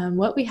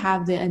what we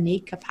have the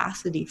innate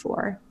capacity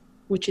for,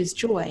 which is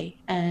joy.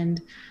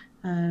 And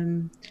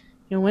um,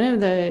 one of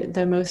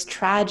the most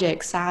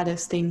tragic,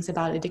 saddest things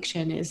about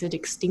addiction is it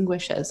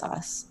extinguishes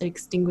us. It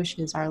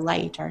extinguishes our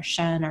light, our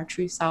Shen, our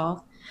true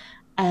self.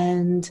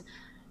 And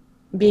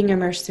being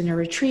immersed in a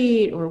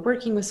retreat or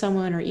working with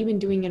someone or even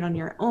doing it on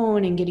your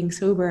own and getting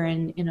sober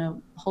in a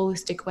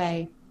holistic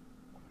way,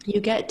 you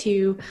get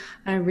to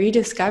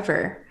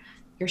rediscover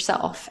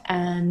yourself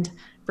and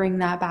bring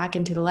that back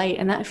into the light.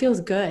 And that feels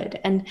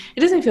good. And it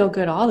doesn't feel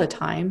good all the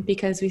time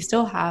because we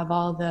still have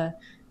all the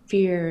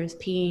fears,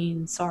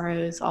 pain,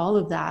 sorrows, all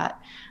of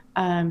that.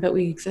 But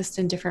we exist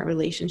in different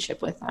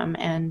relationship with them,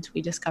 and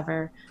we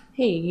discover,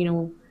 hey,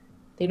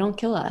 they don't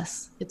kill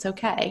us. It's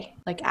okay.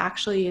 Like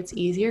actually it's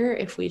easier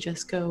if we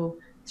just go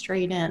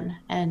straight in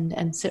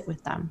and sit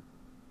with them.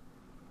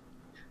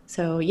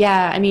 So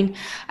yeah, I mean,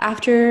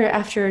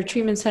 after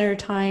treatment center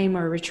time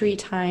or retreat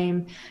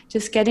time,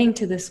 just getting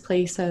to this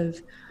place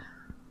of,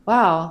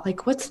 wow,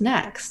 like what's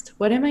next?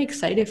 What am I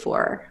excited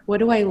for? What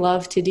do I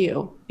love to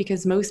do?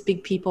 Because most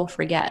big people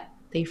forget.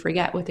 They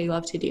forget what they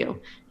love to do.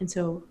 And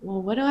so,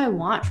 well, what do I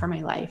want for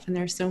my life? And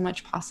there's so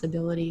much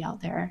possibility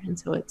out there. And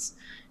so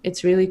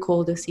it's really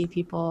cool to see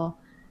people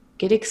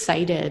get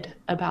excited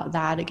about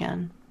that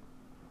again.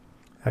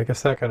 I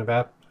guess that kind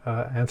of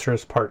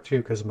answers part two,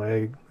 because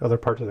my other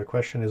part of the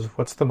question is,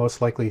 what's the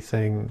most likely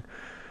thing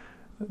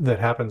that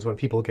happens when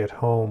people get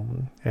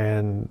home?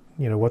 And,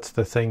 what's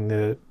the thing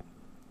that,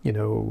 you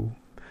know,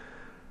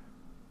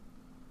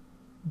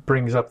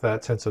 brings up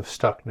that sense of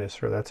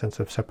stuckness or that sense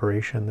of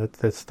separation,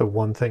 that's the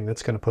one thing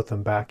that's going to put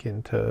them back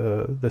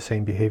into the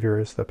same behavior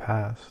as the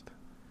past?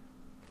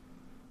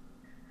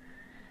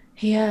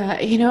 Yeah,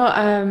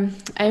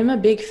 I'm a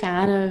big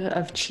fan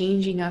of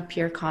changing up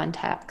your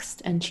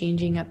context and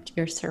changing up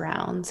your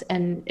surrounds.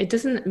 And it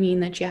doesn't mean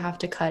that you have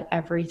to cut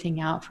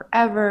everything out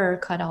forever or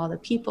cut all the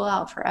people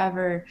out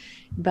forever,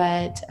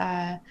 but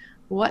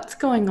what's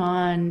going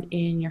on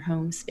in your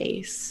home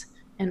space?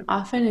 And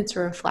often it's a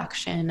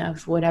reflection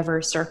of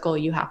whatever circle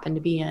you happen to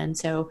be in.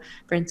 So,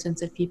 for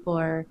instance, if people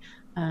are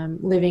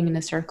living in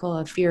a circle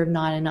of fear of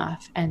not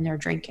enough and they're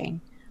drinking,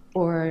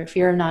 or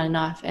fear of not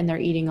enough and they're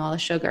eating all the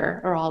sugar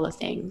or all the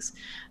things.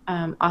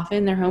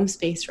 Often their home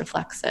space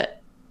reflects it.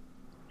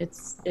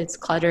 It's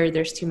cluttered.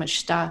 There's too much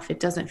stuff. It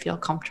doesn't feel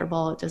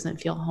comfortable. It doesn't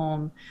feel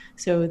home.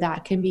 So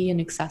that can be an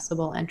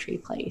accessible entry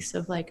place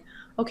of like,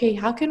 okay,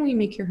 how can we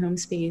make your home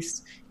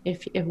space?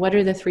 If what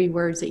are the 3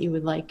 words that you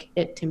would like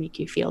it to make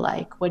you feel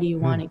like? What do you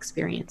want to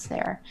experience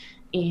there?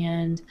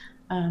 And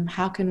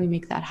how can we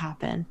make that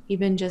happen?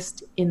 Even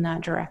just in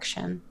that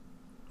direction,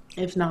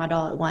 if not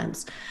all at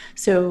once.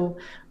 So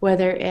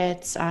whether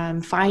it's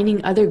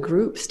finding other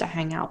groups to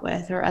hang out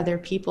with or other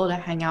people to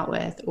hang out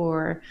with,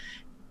 or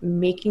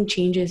making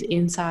changes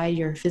inside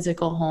your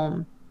physical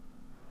home,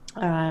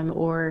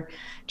 or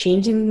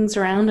changing things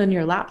around on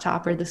your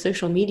laptop or the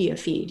social media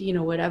feed,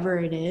 whatever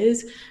it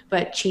is,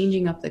 but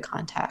changing up the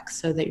context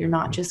so that you're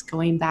not just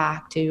going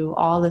back to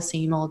all the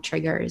same old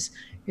triggers.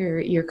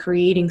 You're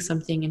creating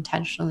something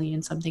intentionally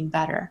and something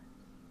better.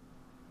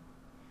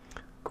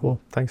 Cool,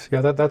 thanks.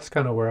 Yeah, that's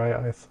kind of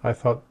where I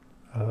thought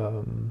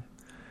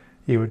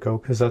you would go,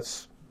 because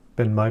that's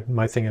been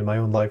my thing in my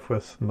own life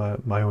with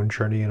my own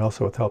journey, and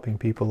also with helping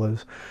people,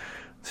 is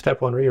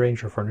step one,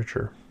 rearrange your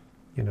furniture,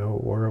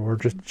 or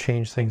just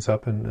change things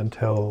up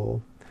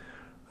until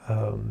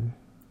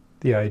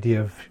the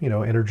idea of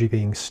energy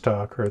being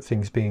stuck or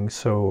things being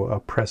so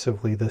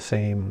oppressively the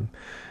same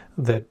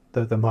that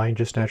the mind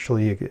just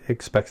naturally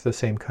expects the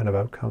same kind of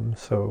outcome.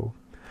 So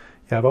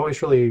yeah, I've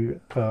always really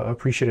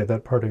appreciated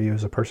that part of you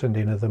as a person,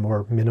 Dana, the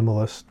more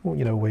minimalist,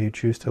 way you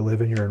choose to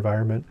live in your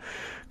environment,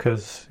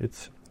 because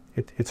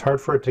it's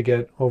hard for it to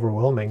get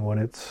overwhelming when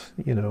it's,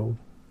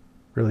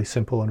 really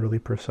simple and really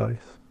precise.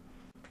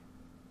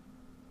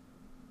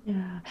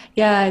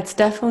 Yeah, it's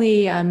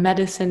definitely a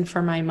medicine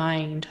for my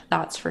mind.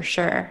 That's for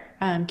sure.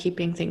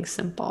 Keeping things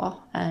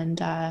simple. And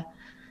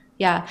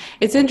yeah,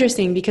 it's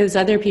interesting because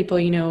other people,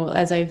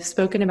 as I've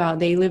spoken about,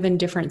 they live in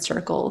different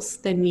circles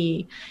than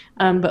me.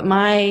 But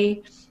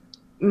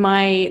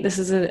this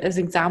is as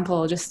an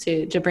example, just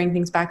to bring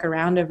things back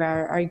around, of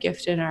our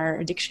gift and our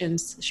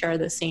addictions share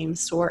the same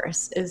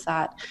source, is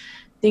that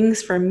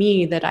things for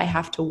me that I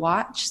have to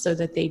watch so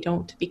that they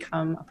don't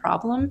become a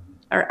problem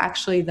are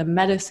actually the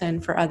medicine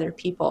for other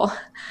people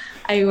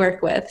I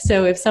work with.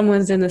 So if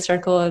someone's in the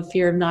circle of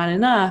fear of not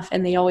enough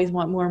and they always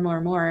want more,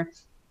 more, more,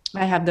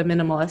 I have the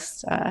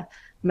minimalist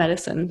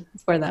medicine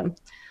for them.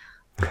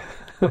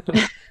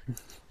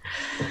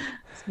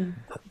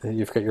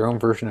 You've got your own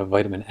version of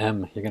vitamin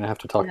M. You're going to have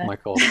to talk to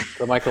Michael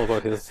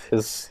about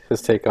his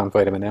take on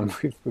vitamin M.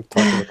 We've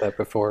talked about that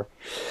before.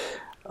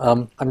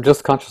 I'm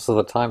just conscious of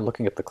the time,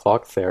 looking at the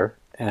clock there,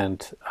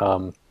 and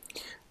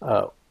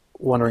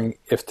wondering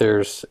if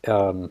there's.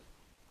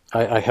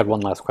 I had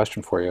one last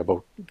question for you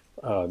about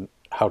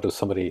how does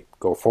somebody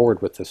go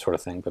forward with this sort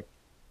of thing. But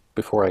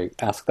before I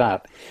ask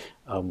that,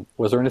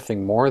 was there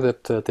anything more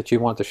that you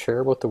want to share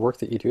about the work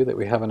that you do that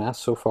we haven't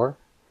asked so far?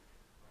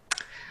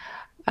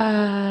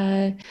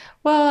 Well,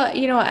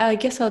 I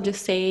guess I'll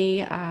just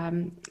say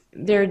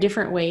there are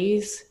different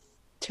ways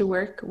to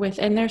work with,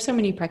 and there's so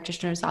many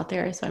practitioners out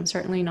there, so I'm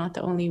certainly not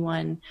the only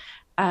one.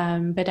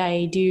 But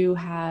I do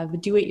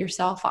have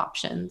do-it-yourself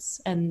options,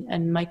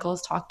 and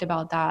Michael's talked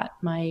about that.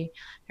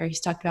 He's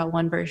talked about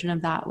one version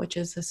of that, which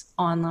is this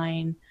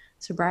online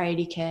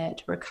sobriety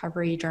kit,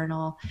 recovery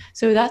journal.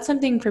 So that's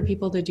something for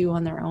people to do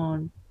on their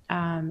own.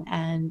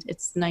 And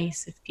it's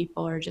nice if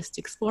people are just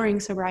exploring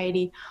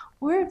sobriety,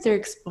 or if they're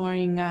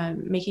exploring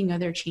making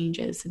other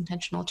changes,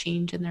 intentional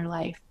change in their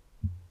life,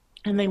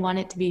 and they want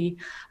it to be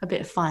a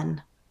bit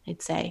fun,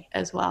 I'd say,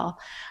 as well.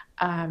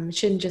 It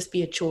shouldn't just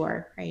be a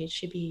chore, right? It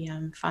should be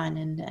fun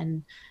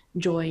and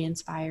joy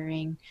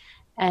inspiring.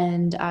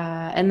 And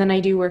then I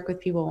do work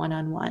with people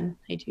one-on-one.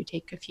 I do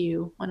take a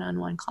few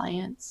one-on-one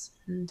clients,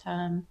 and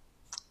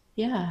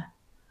yeah.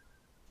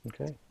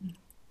 Okay,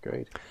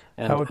 great.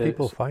 And how would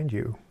people find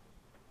you?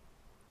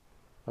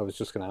 I was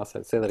just going to ask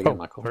that. Say that again,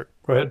 Michael. Go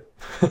ahead.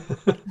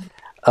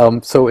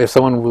 So if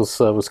someone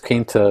was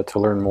keen to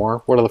learn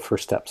more, what are the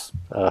first steps?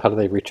 How do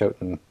they reach out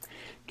and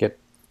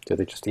do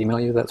they just email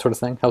you, that sort of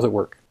thing? How's it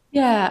work?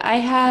 Yeah, I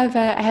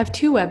have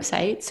two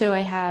websites. So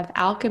I have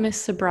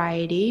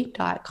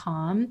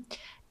alchemistsobriety.com,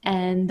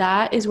 and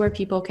that is where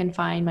people can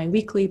find my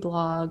weekly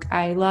blog.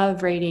 I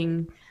love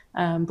writing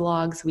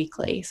blogs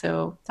weekly.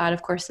 So that,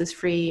 of course, is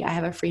free. I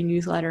have a free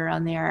newsletter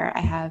on there.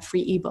 I have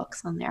free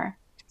ebooks on there.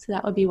 So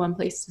that would be one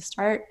place to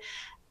start.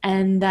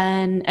 And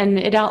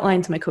it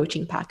outlines my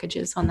coaching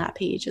packages on that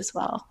page as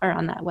well, or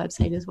on that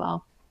website as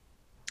well.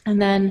 And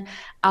then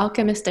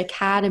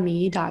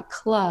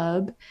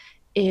alchemistacademy.club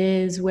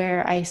is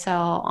where I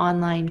sell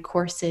online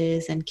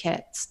courses and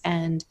kits.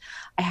 And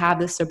I have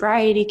the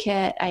sobriety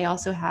kit. I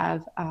also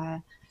have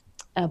a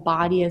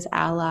Body as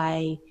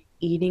Ally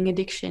eating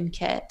addiction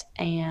kit.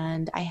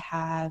 And I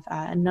have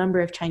a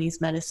number of Chinese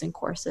medicine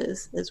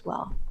courses as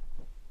well.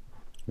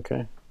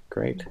 Okay,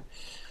 great.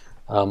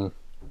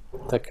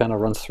 That kind of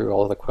runs through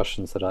all of the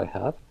questions that I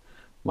had.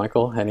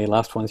 Michael, any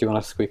last ones you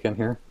want to squeak in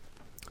here?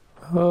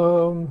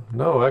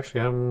 No,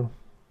 actually,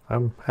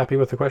 I'm happy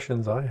with the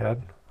questions I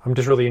had. I'm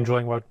just really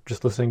enjoying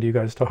just listening to you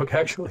guys talk,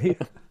 actually.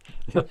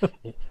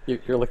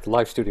 You're like the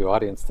live studio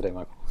audience today,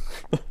 Michael.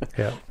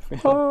 Yeah.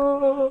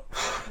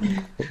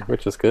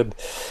 Which is good.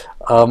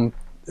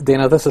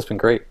 Dana, this has been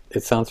great.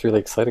 It sounds really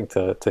exciting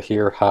to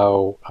hear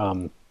how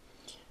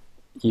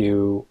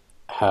you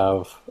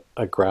have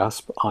a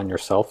grasp on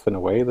yourself in a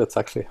way that's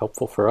actually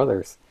helpful for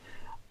others.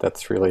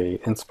 That's really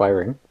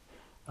inspiring,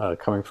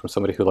 coming from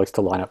somebody who likes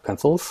to line up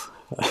pencils.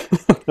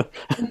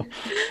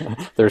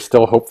 There's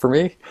still hope for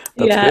me.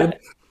 That's good.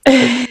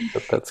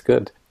 That's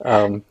good.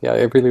 Yeah,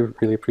 I really,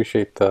 really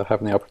appreciate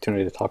having the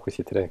opportunity to talk with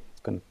you today.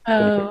 It's been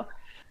great.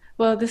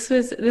 Well, this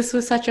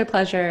was such a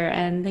pleasure,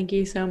 and thank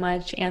you so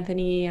much,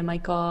 Anthony and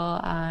Michael.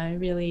 I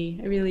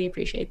really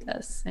appreciate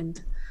this,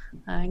 and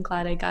I'm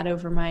glad I got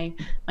over my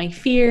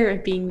fear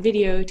of being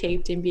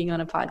videotaped and being on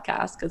a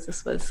podcast, because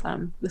this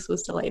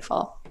was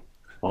delightful.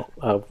 Well,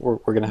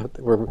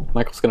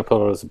 Michael's gonna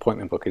put out his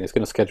appointment book, and he's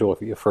gonna schedule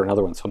you for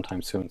another one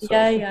sometime soon. So.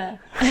 Yeah.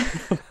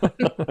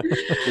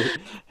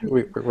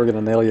 We're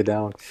gonna nail you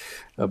down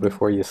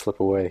before you slip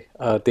away.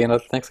 Dana,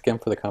 thanks again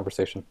for the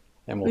conversation,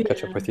 and we'll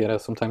catch up with you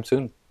sometime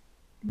soon.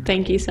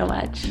 Thank you so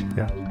much.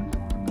 Yeah.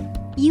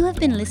 You have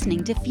been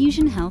listening to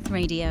Fusion Health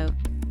Radio.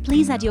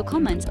 Please add your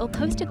comments or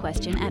post a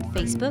question at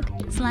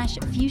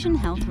Facebook/Fusion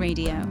Health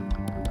Radio.